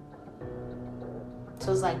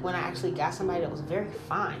 So it's like when I actually got somebody that was very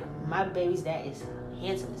fine. My baby's dad is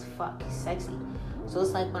handsome as fuck. He's sexy. So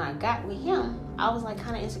it's like when I got with him, I was like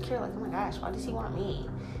kind of insecure. Like, oh my gosh, why does he want me?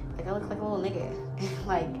 Like, I look like a little nigga.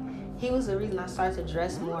 Like, he was the reason I started to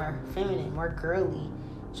dress more feminine, more girly.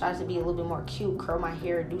 Tried to be a little bit more cute, curl my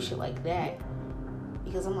hair, do shit like that.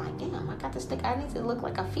 Because I'm like, damn, I got this stick. I need to look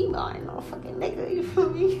like a female and not a fucking nigga, you feel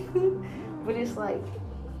me? But it's like,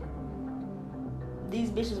 these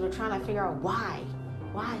bitches were trying to figure out why.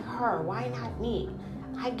 Why her? Why not me?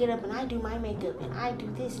 I get up and I do my makeup and I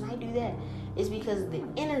do this and I do that. It's because the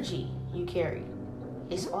energy you carry.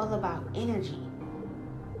 It's all about energy.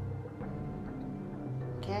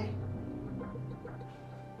 Okay?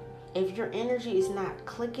 If your energy is not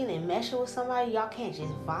clicking and meshing with somebody, y'all can't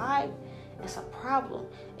just vibe. It's a problem.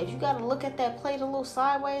 If you gotta look at that plate a little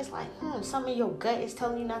sideways, like, something in your gut is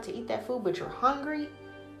telling you not to eat that food, but you're hungry,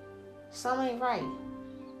 something ain't right.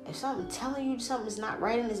 If something telling you something's not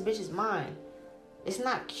right in this bitch's mind, it's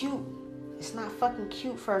not cute. It's not fucking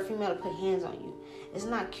cute for a female to put hands on you. It's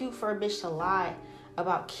not cute for a bitch to lie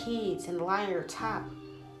about kids and lie on your top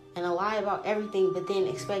and to lie about everything, but then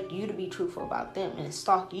expect you to be truthful about them and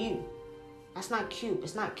stalk you. That's not cute.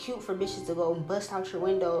 It's not cute for bitches to go and bust out your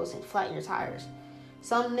windows and flatten your tires.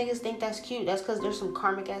 Some niggas think that's cute. That's because there's some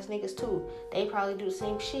karmic ass niggas too. They probably do the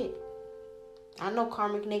same shit. I know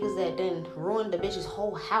karmic niggas that done ruined the bitch's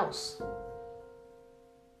whole house.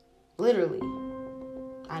 Literally.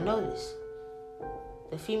 I know this.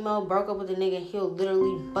 The female broke up with the nigga, he'll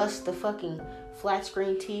literally bust the fucking flat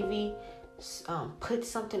screen TV, put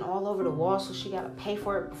something all over the wall so she gotta pay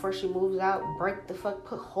for it before she moves out,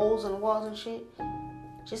 put holes in the walls and shit,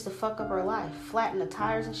 just to fuck up her life, flatten the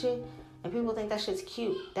tires and shit. And people think that shit's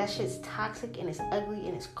cute. That shit's toxic and it's ugly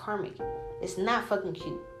and it's karmic. It's not fucking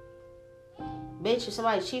cute. Bitch, if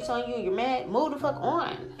somebody cheats on you and you're mad, move the fuck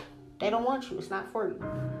on. They don't want you. It's not for you.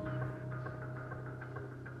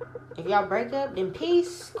 If y'all break up, then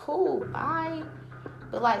peace. Cool. Bye.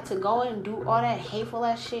 But like to go and do all that hateful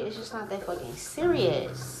ass shit, it's just not that fucking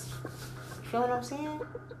serious. You feel what I'm saying?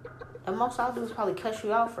 The most I'll do is probably cut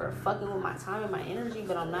you out for fucking with my time and my energy,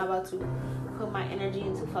 but I'm not about to put my energy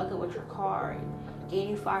into fucking with your car and getting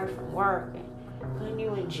you fired from work and putting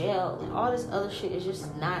you in jail and all this other shit is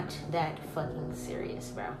just not that fucking serious,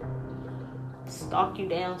 bro. Stalk you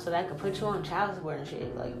down so that I can put you on child support and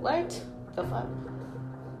shit. Like, what the fuck?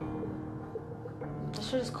 That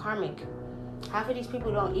shit is karmic. Half of these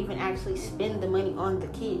people don't even actually spend the money on the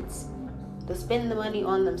kids. They spend the money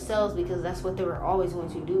on themselves because that's what they were always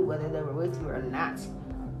going to do, whether they were with you or not.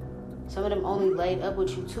 Some of them only laid up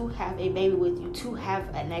with you to have a baby with you, to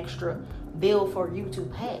have an extra bill for you to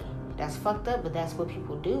pay. That's fucked up, but that's what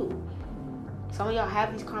people do. Some of y'all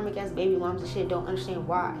have these karmic ass baby moms and shit, don't understand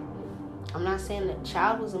why. I'm not saying the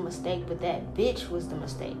child was a mistake, but that bitch was the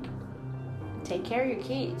mistake. Take care of your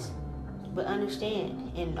kids, but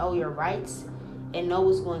understand and know your rights and know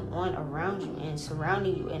what's going on around you and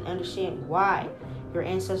surrounding you and understand why your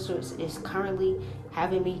ancestors is currently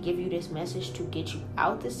having me give you this message to get you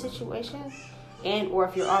out this situation. And or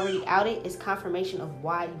if you're already out it's confirmation of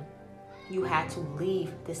why you had to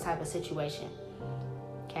leave this type of situation.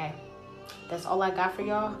 Okay? That's all I got for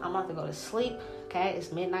y'all. I'm about to go to sleep. Okay?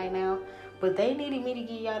 It's midnight now. But they needed me to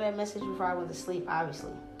give y'all that message before I went to sleep,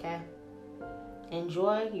 obviously. Okay?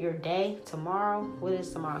 Enjoy your day tomorrow. What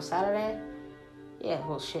is tomorrow? Saturday? Yeah,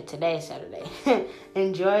 well, shit, today is Saturday.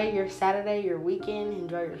 Enjoy your Saturday, your weekend.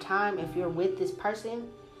 Enjoy your time. If you're with this person,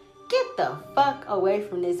 get the fuck away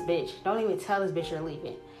from this bitch. Don't even tell this bitch you're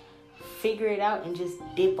leaving. Figure it out and just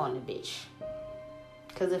dip on the bitch.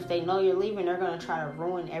 Because if they know you're leaving, they're going to try to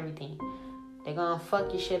ruin everything. They're going to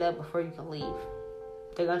fuck your shit up before you can leave.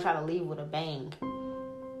 They're going to try to leave with a bang.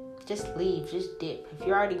 Just leave. Just dip. If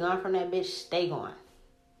you're already gone from that bitch, stay gone.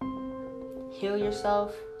 Heal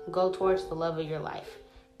yourself. Go towards the love of your life.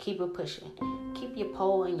 Keep it pushing. Keep your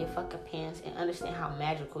pole in your fucking pants and understand how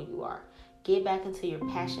magical you are. Get back into your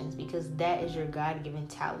passions because that is your God-given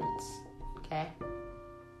talents. Okay?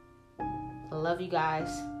 I love you guys.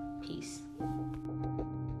 Peace.